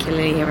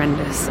particularly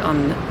horrendous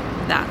on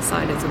that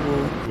side of the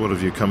wall. What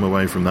have you come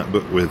away from that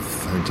book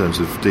with in terms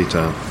of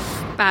detail?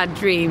 Bad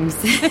dreams.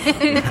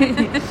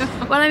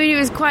 Well, I mean, it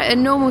was quite a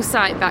normal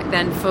sight back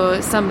then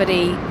for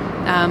somebody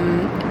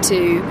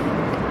to,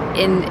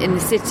 in the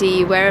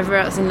city, wherever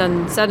else in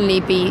London,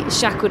 suddenly be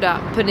shackled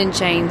up, put in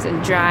chains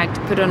and dragged,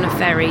 put on a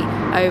ferry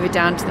over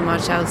down to the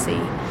Marshalsea.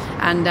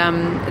 And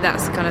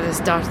that's kind of the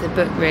start of the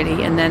book,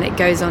 really. And then it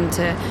goes on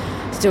to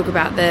talk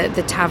about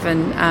the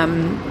tavern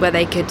where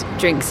they could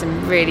drink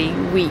some really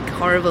weak,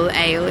 horrible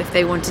ale if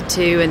they wanted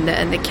to, and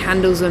the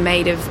candles were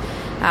made of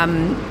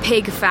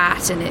pig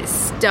fat and it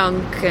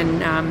stunk,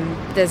 and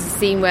there's a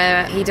scene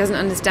where he doesn't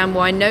understand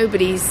why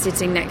nobody's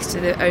sitting next to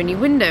the only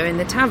window in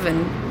the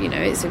tavern. You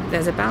know,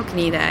 there's a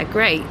balcony there,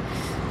 great.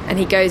 And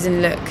he goes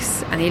and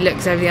he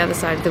looks over the other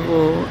side of the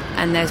wall,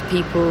 and there's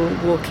people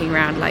walking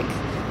around like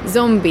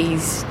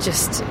zombies,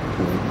 just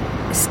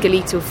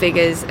skeletal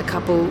figures, a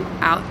couple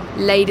out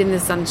laid in the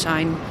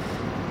sunshine,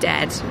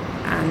 dead,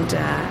 and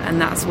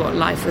that's what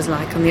life was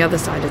like on the other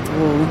side of the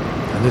wall.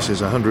 And this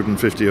is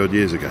 150 odd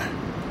years ago.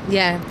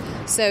 Yeah.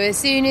 So as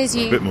soon as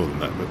you... A bit more than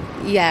that, but...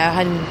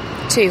 Yeah,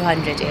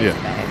 200 years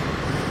ago.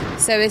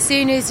 So as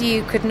soon as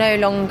you could no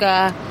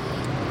longer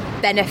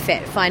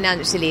benefit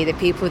financially, the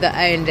people that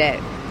owned it,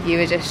 you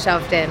were just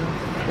shoved in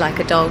like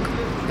a dog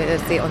with a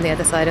seat on the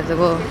other side of the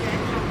wall.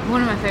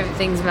 One of my favourite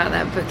things about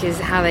that book is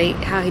how he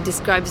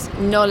describes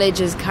knowledge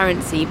as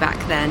currency back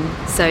then.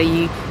 So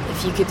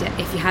if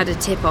you had a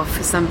tip off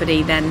for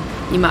somebody, then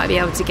you might be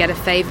able to get a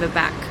favour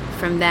back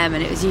from them,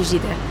 and it was usually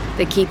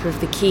the keeper of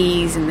the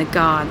keys and the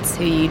guards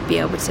who you'd be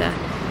able to,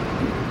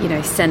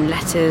 send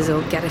letters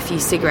or get a few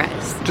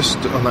cigarettes. Just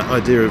on that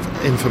idea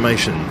of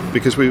information,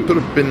 because we've sort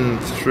of been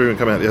through and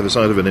come out the other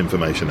side of an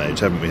information age,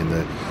 haven't we,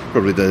 in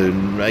probably the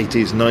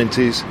 80s,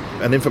 90s,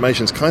 and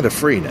information's kind of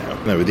free now.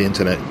 With the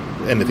internet,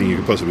 anything you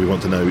could possibly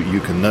want to know, you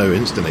can know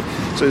instantly.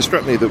 So it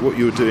struck me that what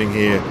you're doing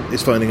here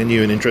is finding a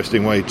new and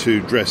interesting way to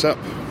dress up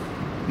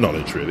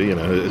knowledge, really,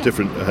 a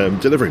different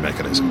delivery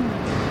mechanism.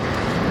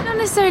 Not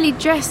necessarily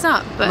dress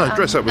up, but... No,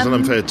 dress up was an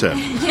unfair term.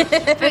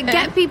 But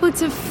get people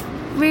to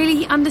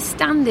really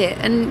understand it.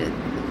 And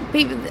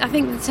I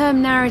think the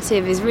term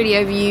narrative is really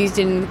overused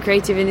in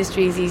creative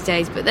industries these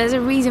days, but there's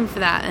a reason for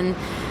that. And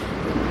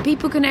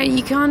people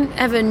you can't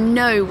ever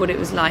know what it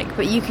was like,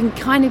 but you can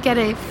kind of get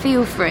a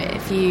feel for it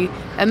if you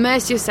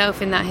immerse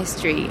yourself in that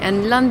history.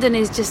 And London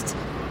is just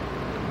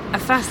a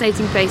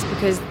fascinating place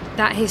because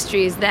that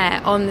history is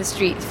there on the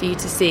streets for you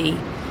to see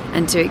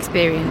and to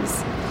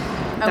experience.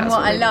 And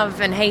what I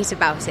love and hate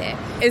about it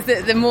is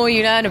that the more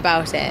you learn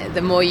about it,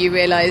 the more you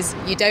realise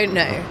you don't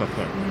know.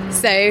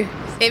 So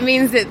it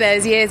means that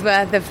there's years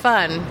worth of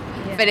fun,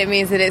 but it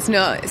means that it's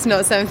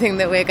not something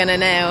that we're going to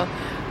nail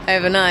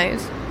overnight.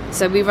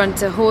 So we run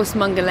to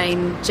Horsemonger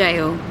Lane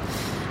Jail,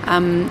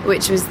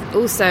 which was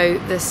also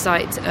the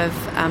site of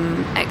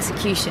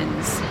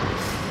executions.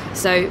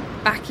 So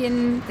back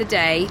in the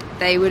day,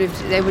 they would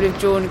have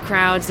drawn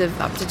crowds of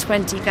up to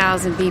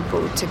 20,000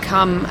 people to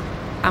come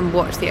and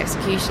watch the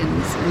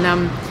executions.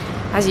 And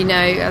as you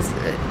know,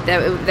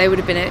 it would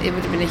have been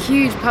a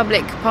huge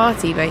public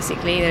party.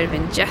 Basically, there would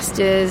have been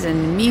jesters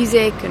and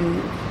music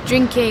and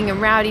drinking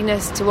and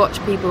rowdiness to watch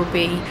people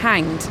be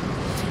hanged.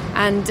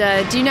 And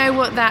do you know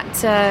what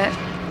that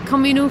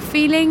communal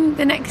feeling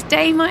the next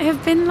day might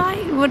have been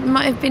like? What it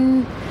might have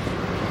been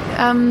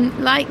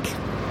like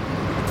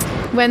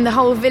when the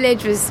whole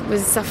village was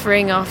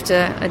suffering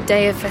after a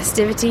day of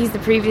festivities the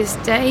previous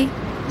day?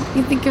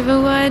 You think of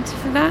a word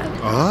for that?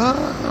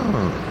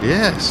 Oh,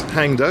 yes,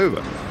 hanged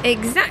over.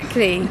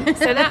 Exactly.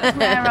 So that's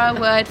where our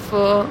word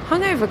for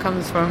hungover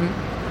comes from.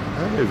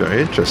 Oh,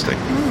 very interesting.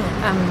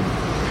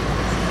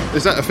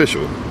 Is that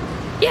official?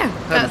 Yeah,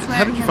 that's where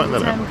how did you find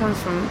that out?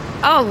 Comes from.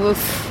 Oh, well,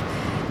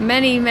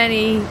 many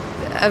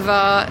of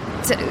our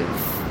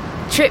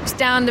trips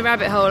down the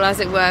rabbit hole, as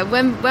it were.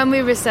 When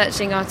we're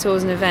researching our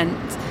tours and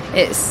events,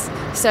 it's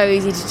so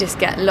easy to just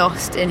get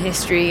lost in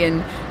history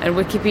and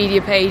Wikipedia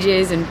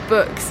pages and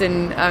books,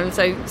 and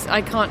so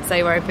I can't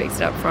say where I picked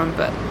it up from,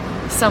 but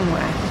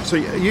somewhere. So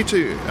you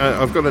two,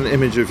 I've got an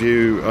image of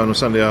you on a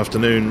Sunday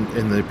afternoon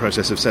in the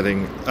process of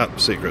setting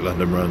up Secret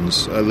London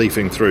Runs,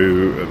 leafing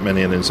through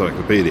many an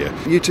encyclopedia.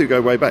 You two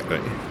go way back,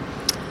 don't you?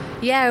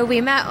 Yeah,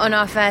 we met on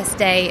our first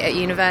day at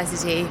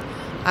university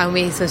and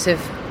we sort of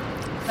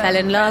fell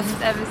in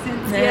love ever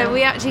since. Yeah,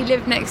 we actually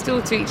lived next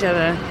door to each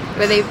other,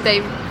 but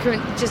they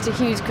just a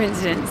huge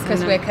coincidence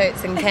because we're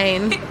Coates and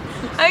Kane.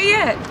 Oh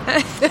yeah.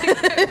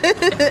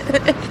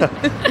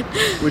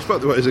 Which, by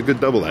the way, is a good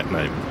double act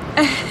name.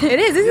 It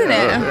is, isn't it?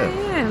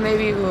 Yeah,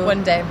 maybe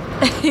one day.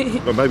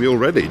 Well, maybe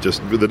already,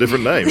 just with a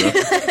different name.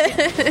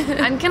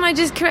 And can I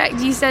just correct?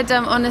 You said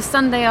on a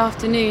Sunday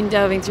afternoon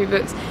delving through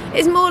books.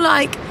 It's more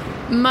like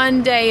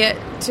Monday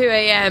at 2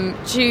 a.m,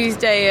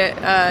 Tuesday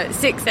at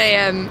 6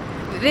 a.m.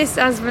 This,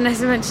 as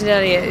Vanessa mentioned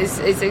earlier, it's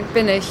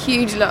been a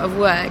huge lot of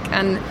work,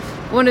 and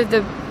one of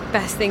the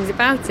best things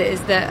about it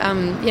is that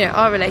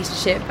our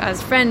relationship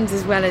as friends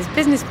as well as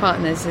business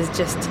partners has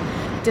just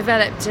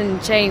developed and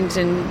changed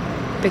and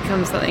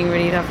become something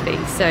really lovely.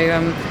 So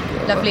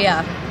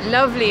lovelier.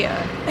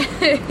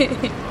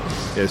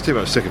 Yeah, there's too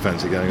much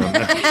sycophancy going on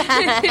now.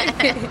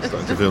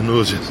 Starting to feel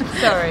nauseous.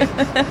 Sorry.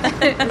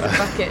 There's a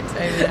bucket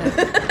over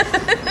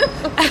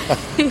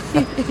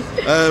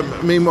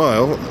there.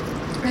 Meanwhile,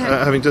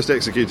 having just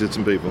executed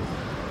some people.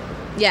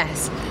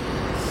 Yes.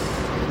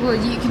 Well,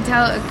 you can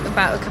tell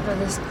about a couple of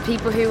the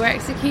people who were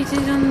executed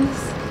on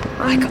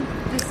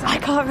this. I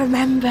can't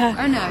remember.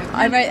 Oh no!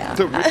 I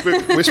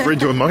wrote. Whisper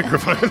into a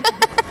microphone.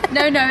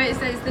 No, it's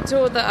the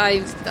tour that I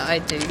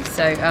do.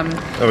 So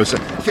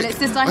but it's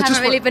just I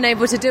haven't really been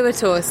able to do a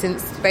tour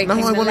since breaking the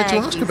leg. No, I wanted to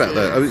ask about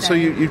that. So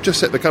you've just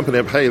set the company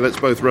up. Hey, let's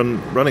both run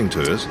running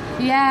tours.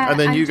 Yeah. And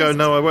then you go,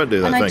 no, I won't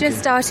do that. And I just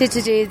started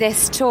to do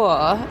this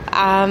tour.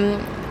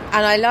 And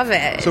I love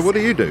it. So what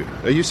do?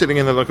 Are you sitting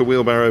in there like a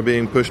wheelbarrow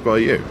being pushed by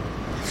you?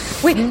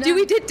 Wait,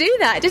 we did do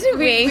that, didn't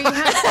we?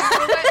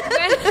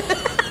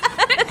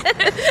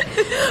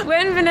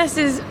 When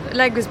Vanessa's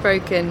leg was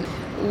broken,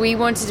 we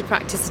wanted to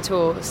practice a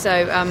tour. So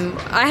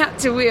I had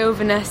to wheel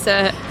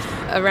Vanessa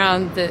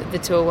around the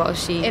tour while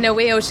she... In a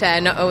wheelchair,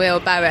 not a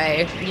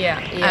wheelbarrow.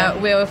 Yeah.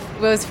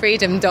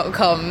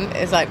 Wheelsfreedom.com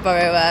is like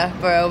borrow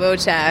a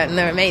wheelchair, and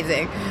they're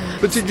amazing.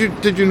 But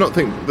did you not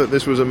think that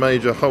this was a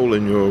major hole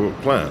in your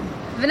plan?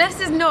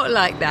 Vanessa's not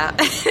like that.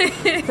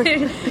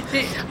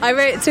 I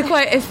wrote to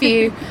quite a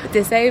few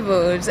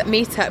disabled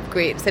meet-up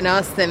groups and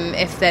asked them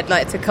if they'd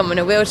like to come on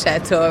a wheelchair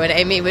tour, and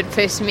Amy would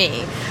push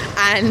me,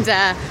 and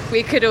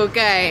we could all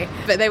go,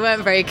 but they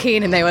weren't very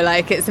keen, and they were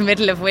like, it's the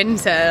middle of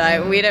winter,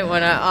 like we don't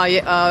want to,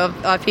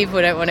 our people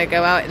don't want to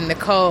go out in the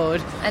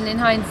cold. And in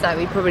hindsight,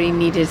 we probably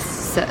needed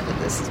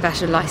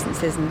special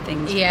licenses and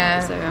things.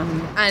 Yeah. So,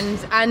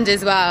 and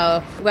as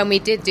well, when we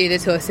did do the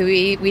tour, so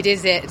we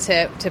did it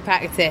to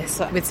practice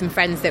with some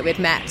friends that we'd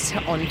met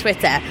on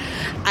Twitter,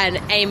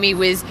 and Amy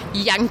was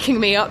yanking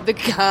me up the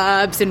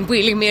curbs and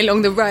wheeling me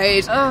along the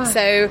road.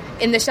 So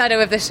In the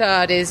Shadow of the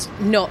Shard is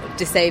not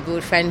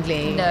disabled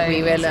friendly. No,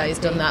 we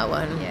realised on that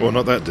one. Yeah. Well,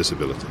 not that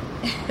disability.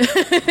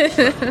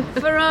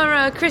 For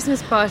our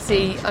Christmas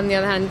party, on the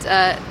other hand,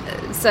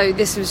 so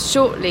this was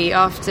shortly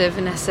after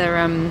Vanessa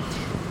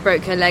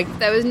broke her leg.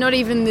 There was not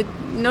even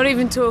not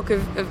even talk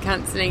of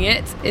cancelling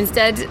it.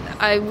 Instead,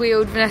 I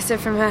wheeled Vanessa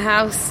from her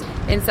house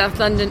in South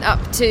London up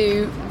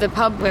to the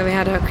pub where we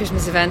had our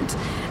Christmas event,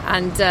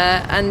 and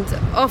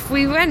off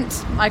we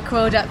went. I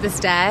crawled up the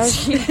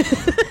stairs.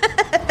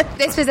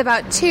 This was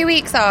about 2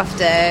 weeks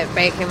after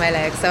breaking my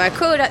leg, so I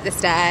crawled up the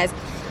stairs,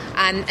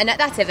 and at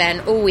that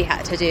event all we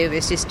had to do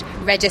was just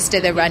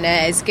register the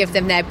runners, give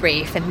them their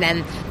brief, and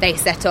then they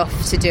set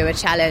off to do a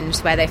challenge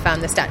where they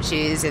found the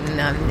statues in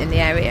the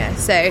area.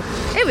 So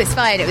it was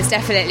fine. It was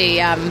definitely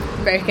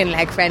broken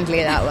leg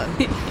friendly, that one.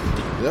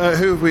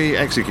 Who have we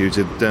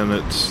executed down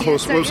at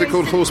what was it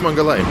called?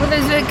 Horsemonger Lane? Well,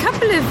 there's a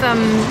couple of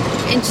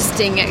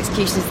interesting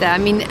executions there. I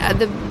mean,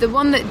 the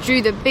one that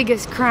drew the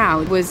biggest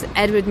crowd was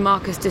Edward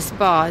Marcus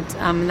Despard.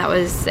 That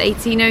was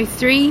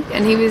 1803,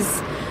 and he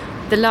was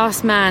the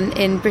last man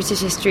in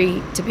British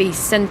history to be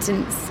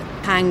sentenced,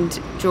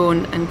 hanged,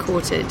 drawn and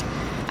quartered.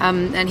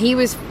 And he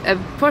was a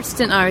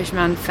Protestant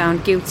Irishman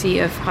found guilty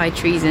of high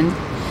treason.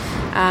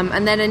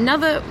 And then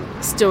another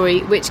story,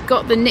 which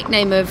got the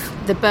nickname of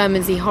the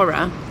Bermondsey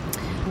Horror,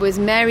 was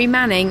Mary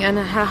Manning and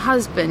her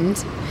husband,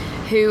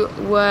 who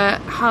were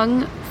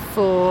hanged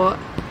for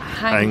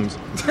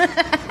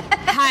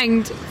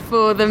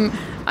them.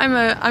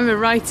 I'm a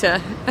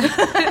writer.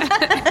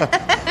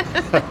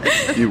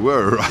 You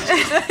were a writer.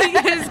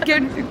 Yes,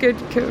 good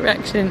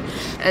correction.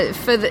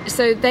 So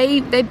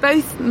they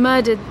both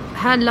murdered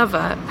her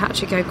lover,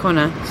 Patrick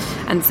O'Connor,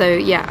 and so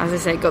as I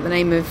say, got the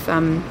name of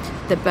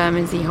the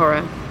Bermondsey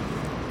Horror.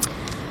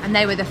 And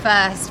they were the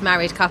first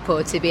married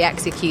couple to be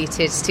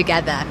executed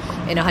together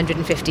in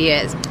 150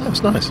 years.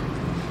 That's nice.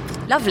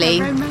 Lovely.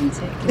 So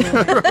romantic, in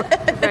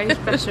a very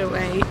special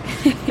way.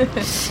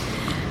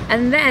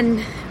 And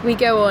then we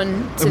go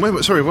on to...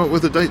 And what were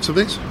the dates of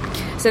these?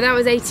 So that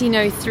was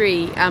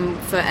 1803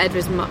 for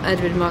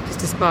Edward Marcus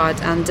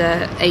Despard, and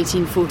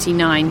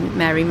 1849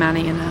 Mary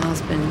Manning and her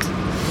husband.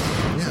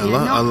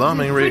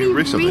 Alarming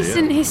recently.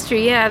 Recent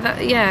history,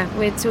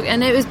 we're talking,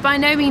 and it was by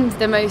no means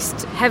the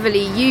most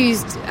heavily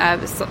used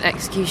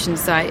execution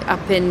site.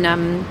 Up in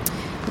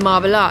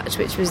Marble Arch,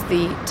 which was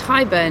the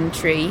Tyburn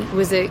Tree,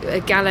 was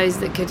a gallows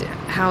that could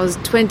house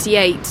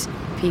 28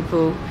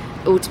 people,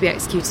 all to be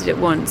executed at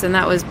once, and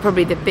that was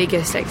probably the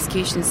biggest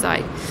execution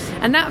site.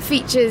 And that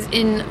features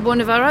in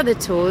one of our other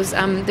tours,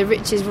 the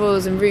Riches,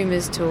 Royals and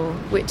Rumours tour,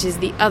 which is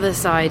the other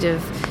side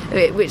of,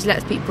 which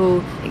lets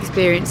people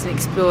experience and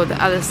explore the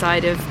other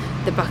side of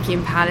the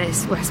Buckingham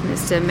Palace,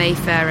 Westminster,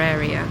 Mayfair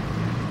area.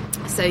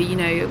 So,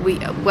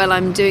 while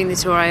I'm doing the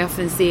tour, I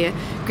often see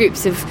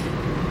groups of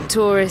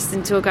tourists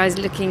and tour guides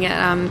looking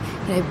at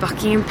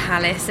Buckingham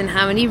Palace and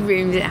how many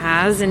rooms it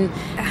has and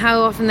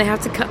how often they have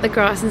to cut the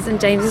grass in St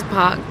James's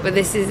Park. But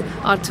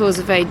our tours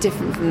are very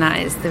different from that.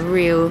 It's the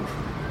real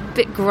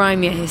bit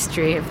grimier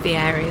history of the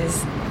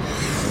areas.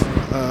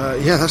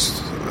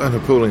 That's an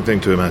appalling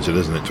thing to imagine,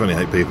 isn't it?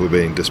 28 people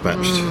being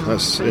dispatched.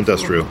 That's 24.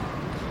 Industrial.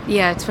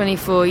 Yeah,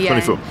 24. Yeah,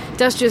 24.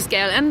 Industrial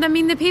scale. And I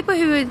mean, the people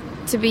who were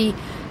to be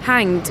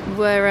hanged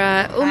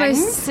were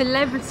almost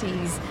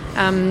celebrities.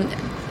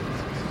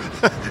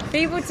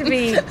 People to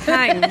be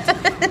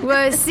hanged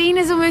were seen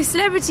as almost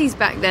celebrities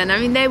back then. I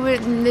mean, they were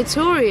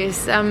notorious,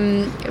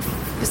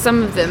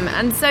 some of them.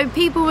 And so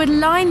people would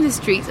line the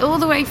streets all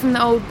the way from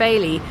the Old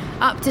Bailey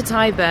up to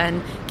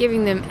Tyburn,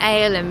 giving them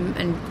ale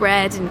and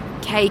bread and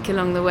cake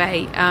along the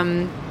way.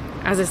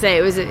 As I say,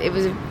 it was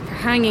a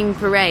hanging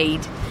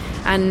parade.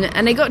 And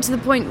they got to the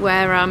point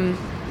where...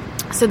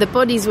 So the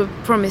bodies were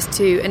promised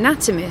to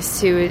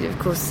anatomists who would, of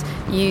course,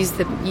 use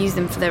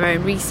them for their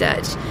own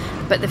research.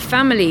 But the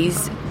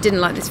families didn't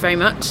like this very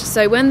much.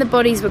 So when the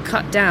bodies were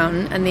cut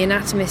down and the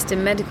anatomist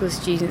and medical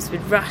students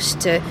would rush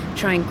to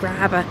try and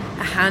grab a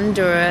hand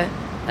or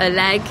a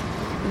leg,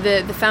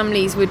 the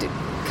families would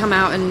come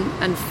out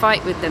and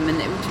fight with them, and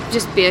it would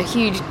just be a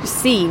huge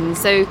scene.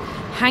 So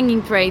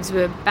hanging parades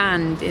were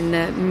banned in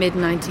the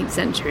mid-19th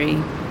century.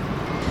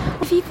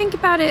 If you think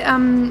about it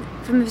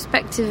from the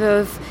perspective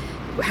of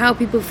how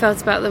people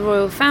felt about the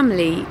royal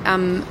family,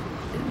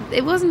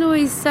 it wasn't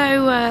always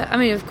so...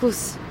 of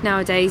course,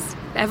 nowadays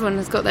everyone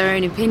has got their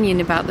own opinion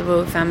about the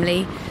royal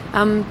family,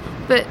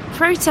 but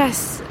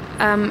protests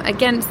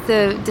against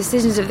the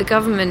decisions of the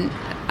government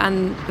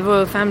and the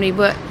royal family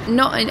were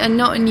not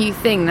a new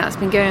thing. That's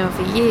been going on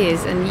for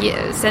years and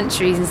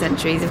centuries and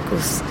centuries, of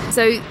course.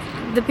 So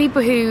the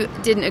people who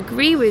didn't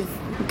agree with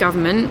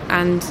government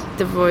and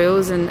the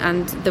royals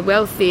and the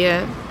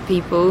wealthier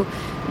people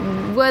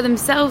were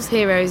themselves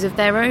heroes of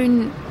their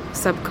own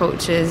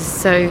subcultures.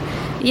 So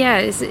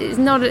it's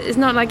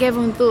not like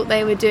everyone thought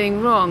they were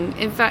doing wrong.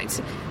 In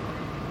fact,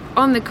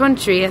 on the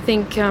contrary, I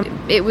think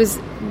it was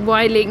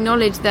widely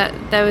acknowledged that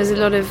there was a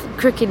lot of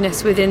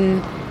crookedness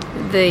within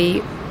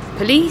the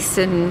police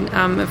and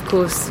of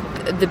course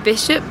the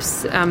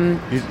bishops.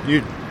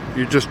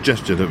 You just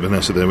gestured at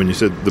Vanessa there when you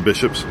said the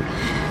bishops.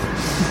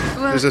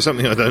 Well, is there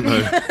something I don't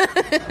know?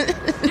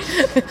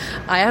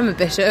 I am a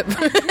bishop.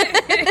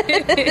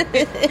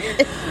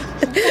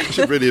 I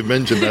should really have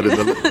mentioned that in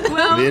the...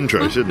 Well, the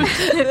intro, shouldn't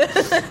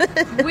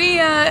it?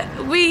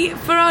 We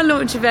for our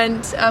launch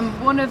event,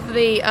 one of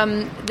the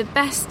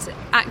best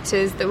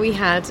actors that we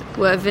had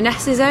were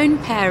Vanessa's own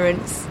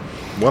parents.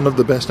 One of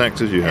the best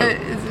actors you had.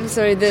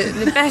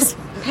 The best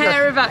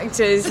pair of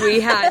actors we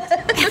had.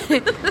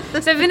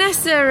 So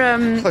Vanessa...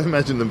 I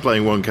imagine them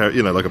playing one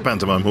character, like a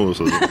pantomime horse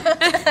or something.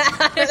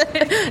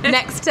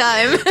 Next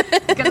time.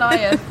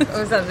 Goliath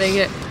or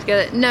something.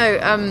 No,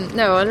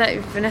 I'll let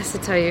Vanessa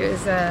tell you. It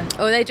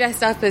was, they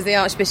dressed up as the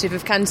Archbishop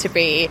of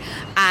Canterbury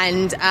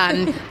and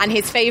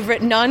his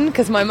favourite nun,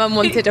 because my mum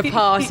wanted a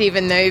part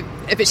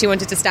but she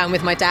wanted to stand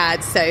with my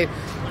dad, so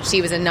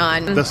she was a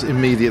nun. That's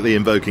immediately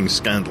invoking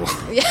scandal.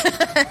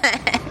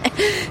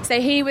 So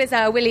he was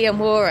William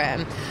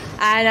Warham,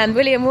 and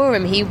William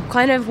Warham, he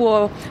kind of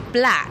wore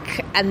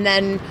black and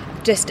then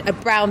just a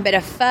brown bit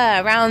of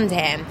fur around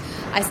him.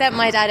 I sent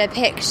my dad a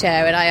picture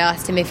and I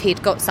asked him if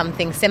he'd got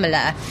something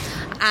similar.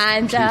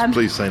 And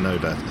please say no,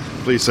 Dad.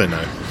 Please say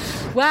no.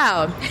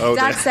 Wow.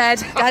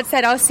 Dad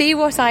said, I'll see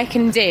what I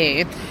can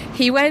do.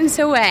 He went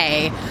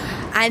away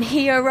and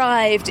he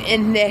arrived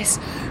in this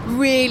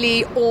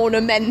really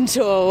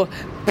ornamental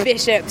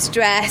bishop's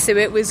dress, so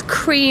it was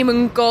cream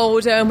and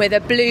golden with a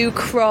blue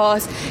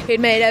cross. He'd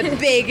made a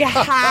big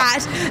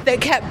hat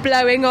that kept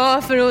blowing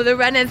off, and all the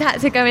runners had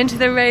to go into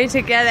the road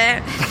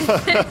together.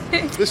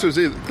 This was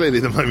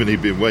clearly the moment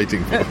he'd been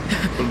waiting for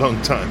a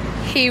long time.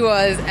 He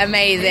was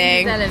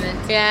amazing. In his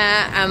element.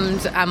 Yeah,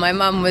 and my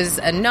mum was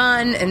a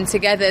nun, and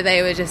together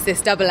they were just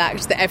this double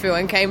act that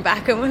everyone came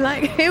back and were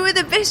like, who were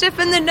the bishop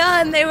and the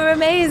nun? They were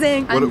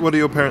amazing. What are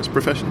your parents'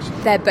 professions?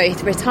 They're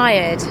both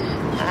retired.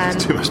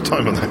 Too much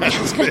time on their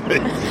hands, clearly.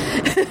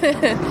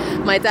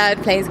 My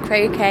dad plays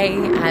croquet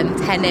and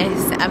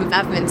tennis and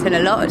badminton a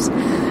lot,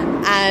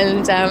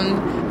 and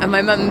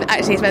my mum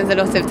actually spends a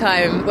lot of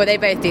time, well, they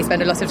both do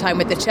spend a lot of time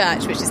with the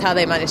church, which is how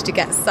they managed to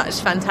get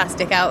such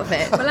fantastic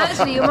outfits. Well,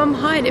 actually, your mum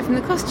hired it from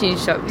the costume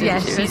shop, didn't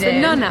yes, she? She It was did. a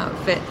nun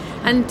outfit.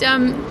 And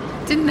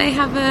didn't they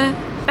have a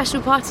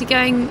special party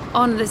going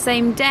on the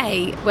same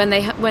day when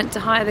they went to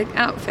hire the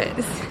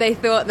outfits? They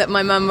thought that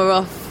my mum were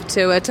off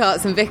to a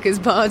Tarts and Vickers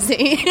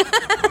party.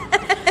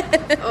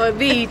 Or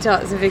the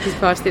Tarts and Vickers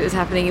party that was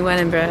happening in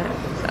Wellingborough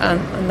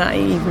on that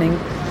evening.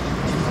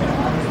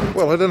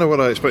 Well, I don't know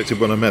what I expected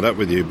when I met up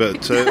with you,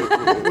 but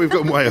we've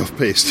gone way off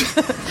piste.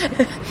 Do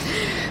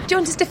you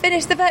want us to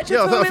finish the virtual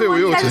Yeah, I tour feel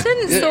we in one ought to.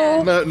 sentence?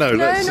 Yeah. Or? No,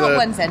 not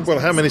one sentence. Well,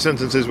 how many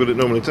sentences would it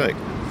normally take?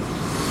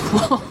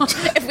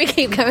 If we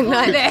keep going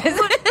like this.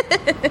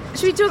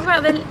 Should we talk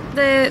about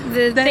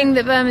the thing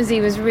that Bermondsey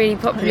was really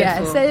popular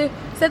for?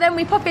 So then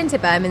we pop into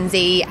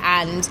Bermondsey,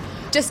 and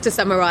just to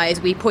summarise,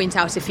 we point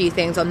out a few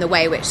things on the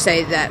way which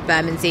show that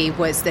Bermondsey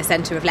was the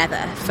centre of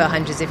leather for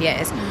hundreds of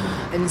years.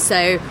 And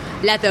so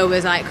leather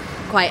was like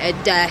quite a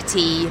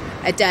dirty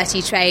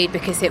trade,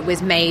 because it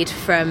was made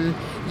from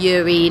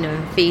urine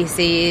and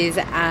faeces,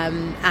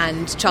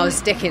 and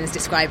Charles Dickens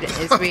described it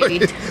as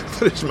really...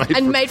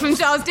 made from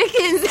Charles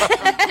Dickens.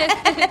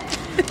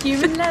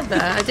 Human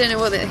leather. I don't know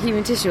what the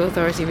Human Tissue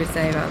Authority would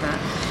say about that.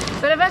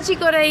 But I've actually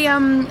got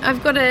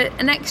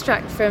an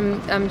extract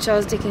from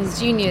Charles Dickens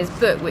Jr.'s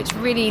book, which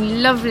really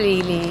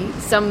delightfully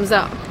sums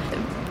up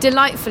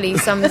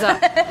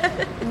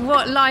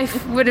what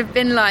life would have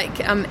been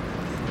like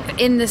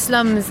in the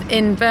slums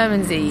in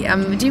Bermondsey.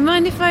 Do you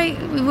mind if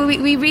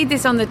we read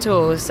this on the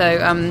tour? So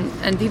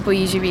and people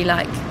usually really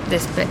like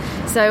this bit.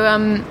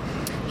 So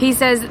he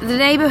says the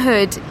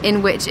neighbourhood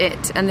in which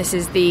and this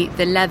is the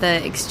leather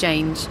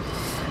exchange.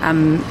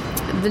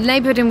 The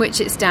neighbourhood in which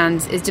it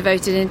stands is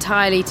devoted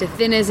entirely to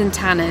thinners and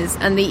tanners,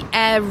 and the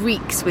air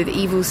reeks with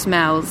evil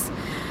smells.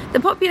 The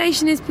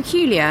population is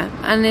peculiar,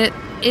 and it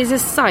is a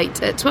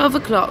sight at 12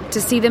 o'clock to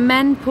see the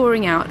men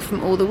pouring out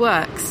from all the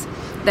works.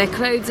 Their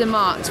clothes are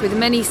marked with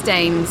many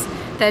stains,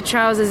 their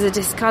trousers are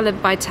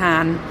discoloured by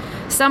tan.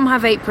 Some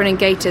have apron and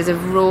gaiters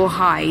of raw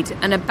hide,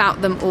 and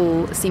about them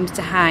all seems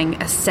to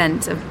hang a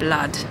scent of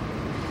blood.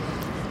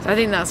 So I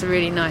think that's a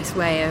really nice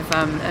way of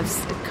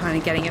kind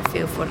of getting a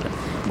feel for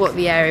what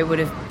the area would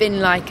have been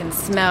like and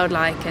smelled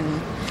like,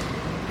 and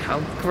how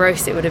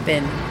gross it would have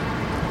been.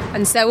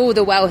 And so all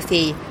the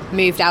wealthy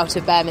moved out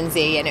of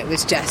Bermondsey, and it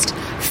was just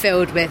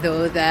filled with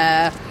all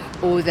the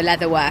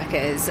leather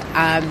workers.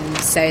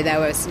 So there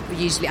was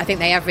usually, I think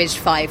they averaged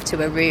 5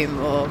 to a room,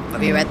 or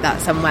we read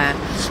that somewhere.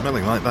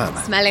 Smelling like that.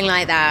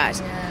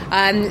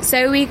 Yeah.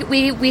 So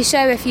we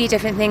show a few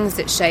different things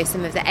that show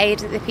some of the aid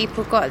that the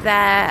people got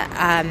there.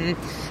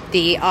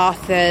 The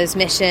Arthur's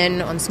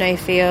Mission on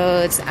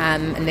Snowfields,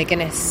 and the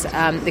Guinness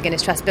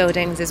Trust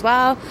buildings as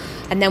well.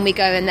 And then we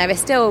go, and there are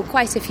still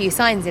quite a few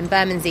signs in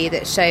Bermondsey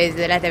that show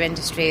the leather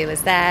industry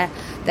was there.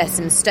 There's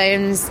some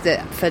stones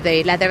for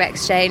the leather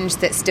exchange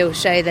that still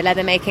show the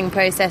leather making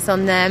process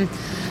on them.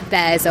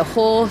 There's a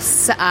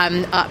horse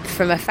up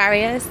from a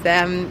farrier's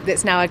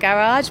that's now a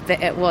garage, but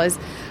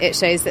it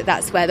shows that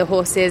that's where the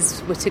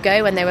horses were to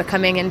go when they were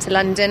coming into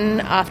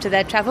London after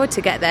they'd travelled to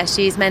get their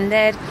shoes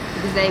mended.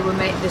 Because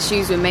the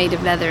shoes were made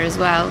of leather as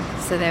well,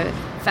 so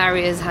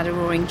farriers had a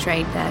roaring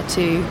trade there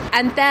too.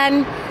 And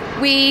then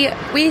we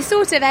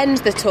sort of end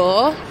the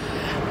tour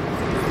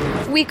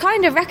we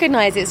kind of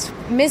recognise it's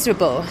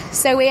miserable,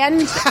 so we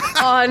end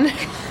on...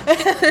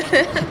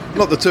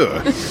 Not the tour.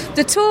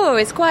 The tour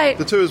is quite...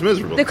 The tour is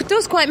miserable. The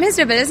tour's quite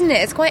miserable, isn't it?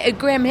 It's quite a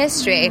grim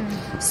history.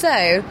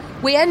 So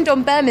we end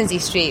on Bermondsey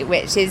Street,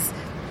 which is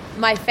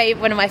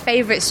one of my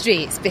favourite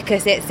streets,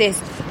 because it's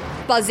this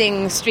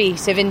buzzing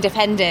street of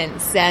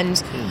independence,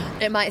 and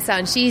it might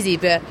sound cheesy,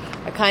 but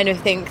I kind of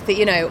think that,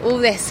 you know, all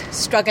this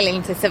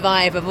struggling to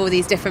survive of all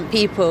these different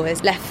people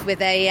is left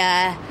with a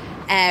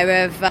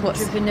air of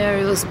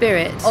entrepreneurial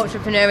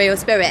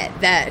spirit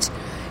that,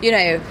 you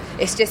know,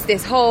 it's just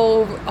this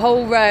whole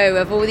row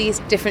of all these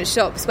different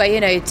shops where, you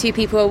know, two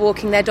people are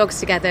walking their dogs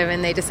together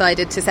and they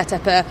decided to set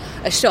up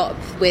a shop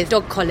with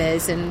dog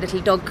collars and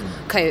little dog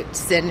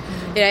coats, and,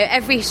 you know,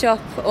 every shop,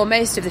 or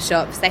most of the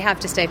shops, they have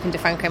just opened a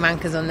Franco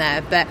Mancas on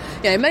there, but,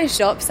 you know, most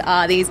shops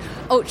are these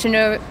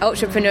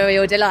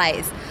entrepreneurial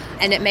delights,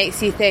 and it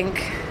makes you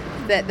think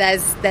that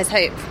there's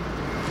hope.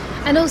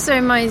 And also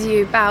reminds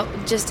you about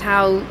just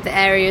how the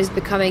area is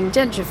becoming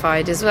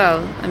gentrified as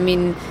well. I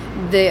mean,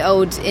 the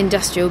old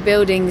industrial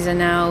buildings are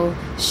now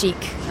chic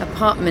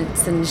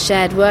apartments and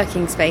shared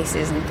working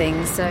spaces and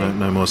things. So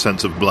no more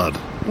sense of blood.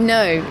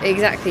 No,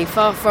 exactly,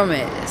 far from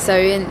it. So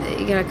in,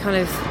 you know, kind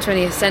of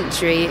 20th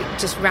century, it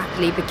just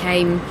rapidly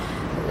became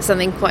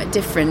something quite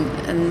different,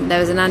 and there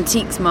was an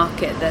antiques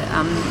market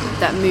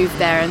that moved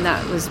there, and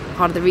that was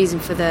part of the reason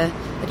for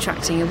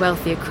attracting a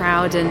wealthier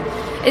crowd. And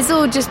it's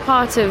all just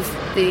part of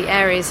the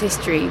area's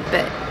history,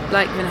 but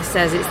like Vanessa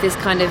says, it's this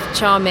kind of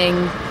charming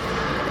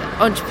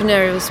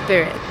entrepreneurial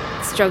spirit,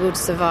 struggle to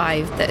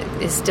survive, that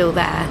is still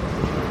there.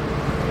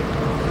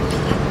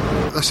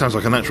 That sounds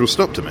like a natural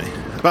stop to me,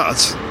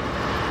 but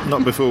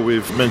not before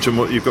we've mentioned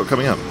what you've got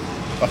coming up.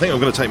 I think I'm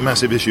going to take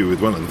massive issue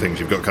with one of the things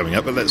you've got coming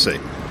up, but let's see.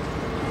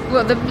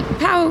 Well, the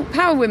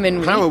Power Women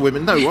Week. Power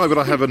Women? No, why would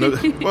I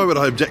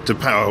object to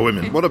Power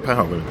Women? What are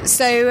Power Women?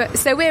 So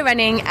we're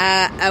running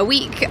a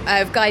week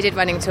of guided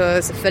running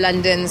tours for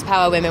London's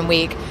Power Women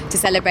Week to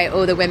celebrate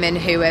all the women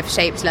who have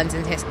shaped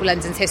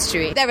London's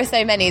history. There are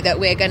so many that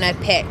we're going to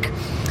pick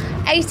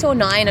 8 or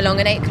 9 along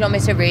an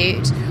 8-kilometre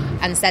route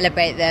and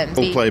celebrate them.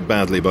 All played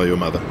badly by your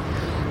mother?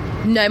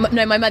 No,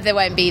 my mother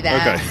won't be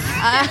there.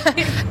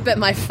 Okay. But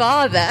my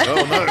father...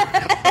 Oh, no.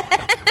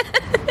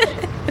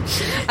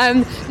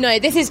 No,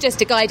 this is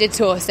just a guided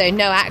tour, so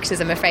no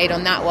actors, I'm afraid,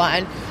 on that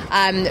one.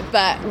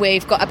 But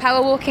we've got a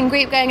power walking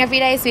group going every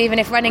day, so even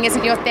if running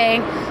isn't your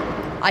thing,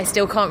 I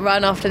still can't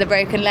run after the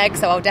broken leg,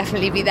 so I'll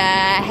definitely be there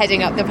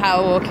heading up the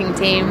power walking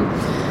team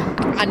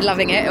and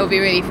loving it. It'll be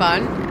really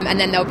fun. And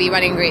then there'll be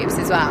running groups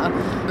as well.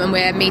 And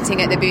we're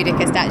meeting at the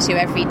Boudica statue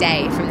every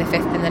day from the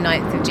 5th and the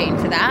 9th of June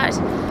for that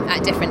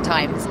at different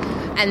times.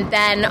 And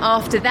then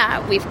after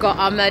that, we've got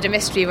our Murder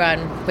Mystery Run,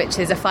 which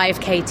is a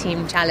 5K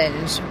team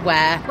challenge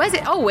where's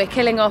it? Oh, we're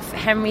killing off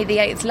Henry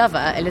VIII's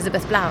lover,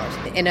 Elizabeth Bloud,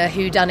 in a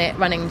whodunit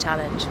running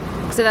challenge.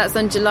 So that's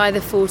on July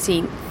the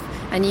 14th,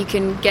 and you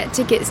can get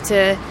tickets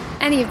to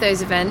any of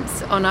those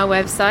events on our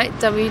website,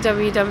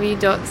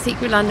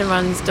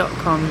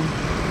 www.secretlondonruns.com.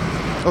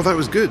 Oh, that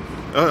was good.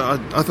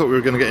 I thought we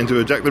were going to get into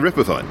a Jack the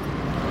Ripper fight.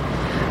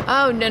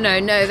 Oh, no,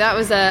 that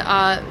was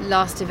our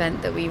last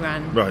event that we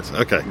ran. Right,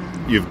 okay.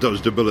 You've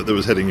dodged a bullet that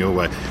was heading your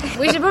way.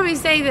 We should probably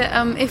say that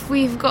if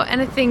we've got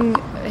anything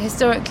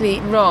historically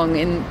wrong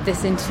in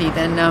this interview,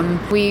 then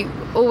we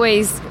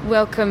always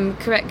welcome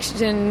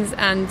corrections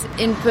and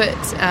input,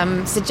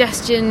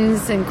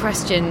 suggestions and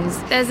questions.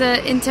 There's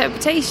an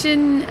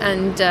interpretation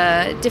and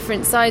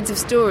different sides of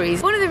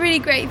stories. One of the really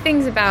great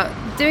things about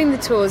doing the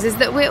tours is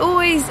that we're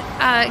always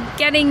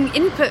getting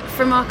input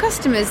from our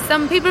customers.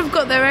 Some people have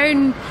got their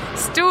own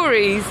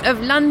stories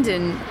of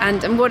London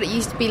and what it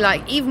used to be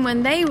like even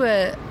when they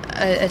were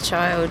a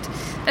child.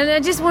 And I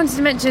just wanted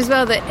to mention as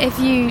well that if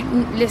you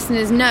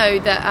listeners know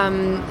that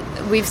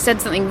we've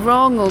said something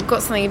wrong or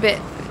got something a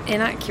bit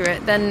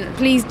inaccurate, then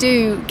please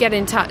do get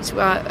in touch.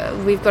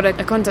 We've got a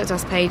contact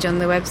us page on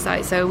the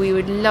website, so we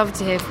would love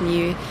to hear from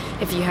you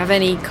if you have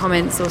any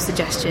comments or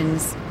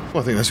suggestions.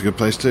 Well, I think that's a good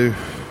place to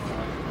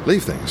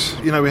leave things.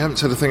 You know, we haven't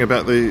said a thing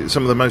about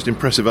some of the most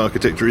impressive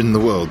architecture in the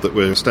world that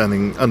we're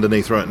standing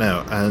underneath right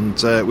now,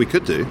 and we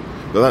could do,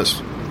 but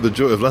that's the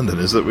joy of London,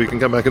 is that we can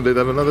come back and do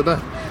that another day.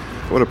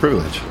 What a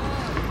privilege.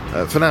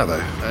 For now,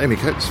 though, Amy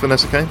Coates,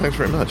 Vanessa Kane, thanks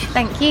very much.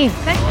 Thank you.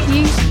 Thank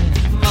you.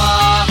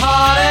 My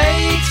heart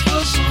aches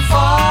for some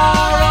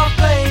far-off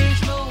place.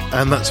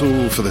 And that's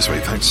all for this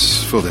week.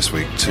 Thanks for this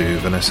week to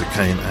Vanessa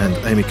Kane and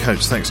Amy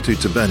Coates. Thanks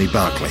to Bernie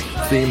Barclay.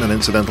 Theme and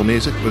incidental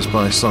music was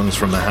by Songs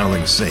from the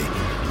Howling Sea.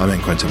 I'm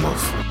Ian Quentin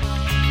Wolfe.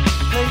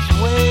 Let's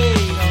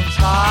wait on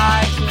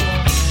time.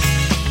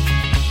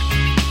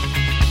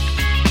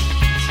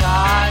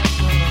 Time.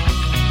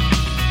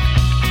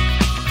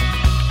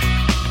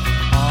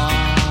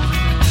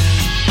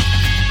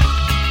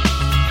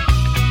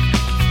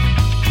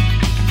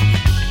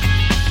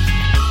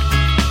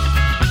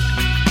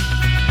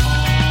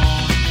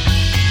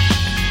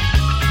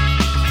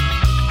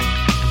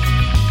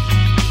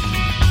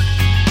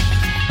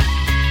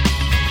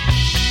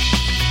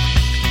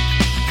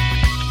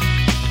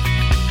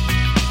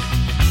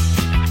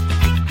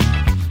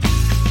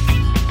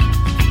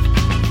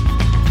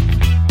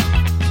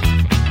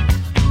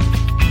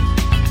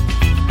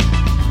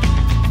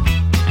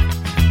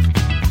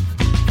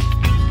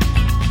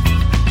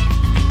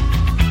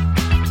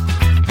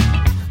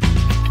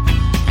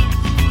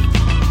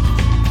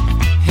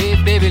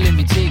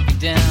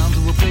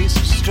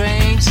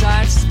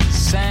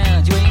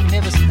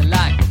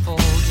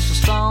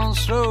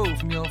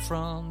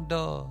 front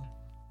door.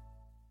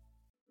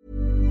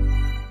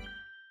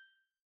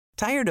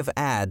 Tired of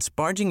ads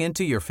barging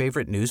into your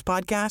favorite news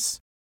podcasts?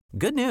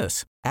 Good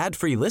news.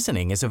 Ad-free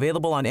listening is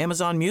available on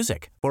Amazon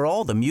Music for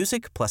all the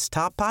music plus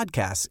top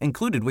podcasts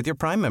included with your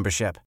Prime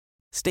membership.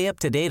 Stay up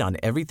to date on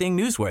everything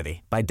newsworthy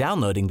by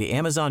downloading the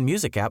Amazon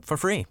Music app for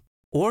free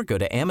or go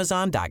to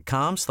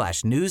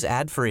amazon.com/news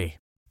ad free.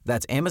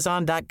 That's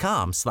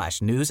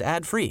amazon.com/news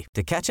ad free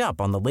to catch up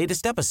on the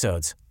latest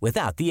episodes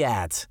without the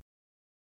ads.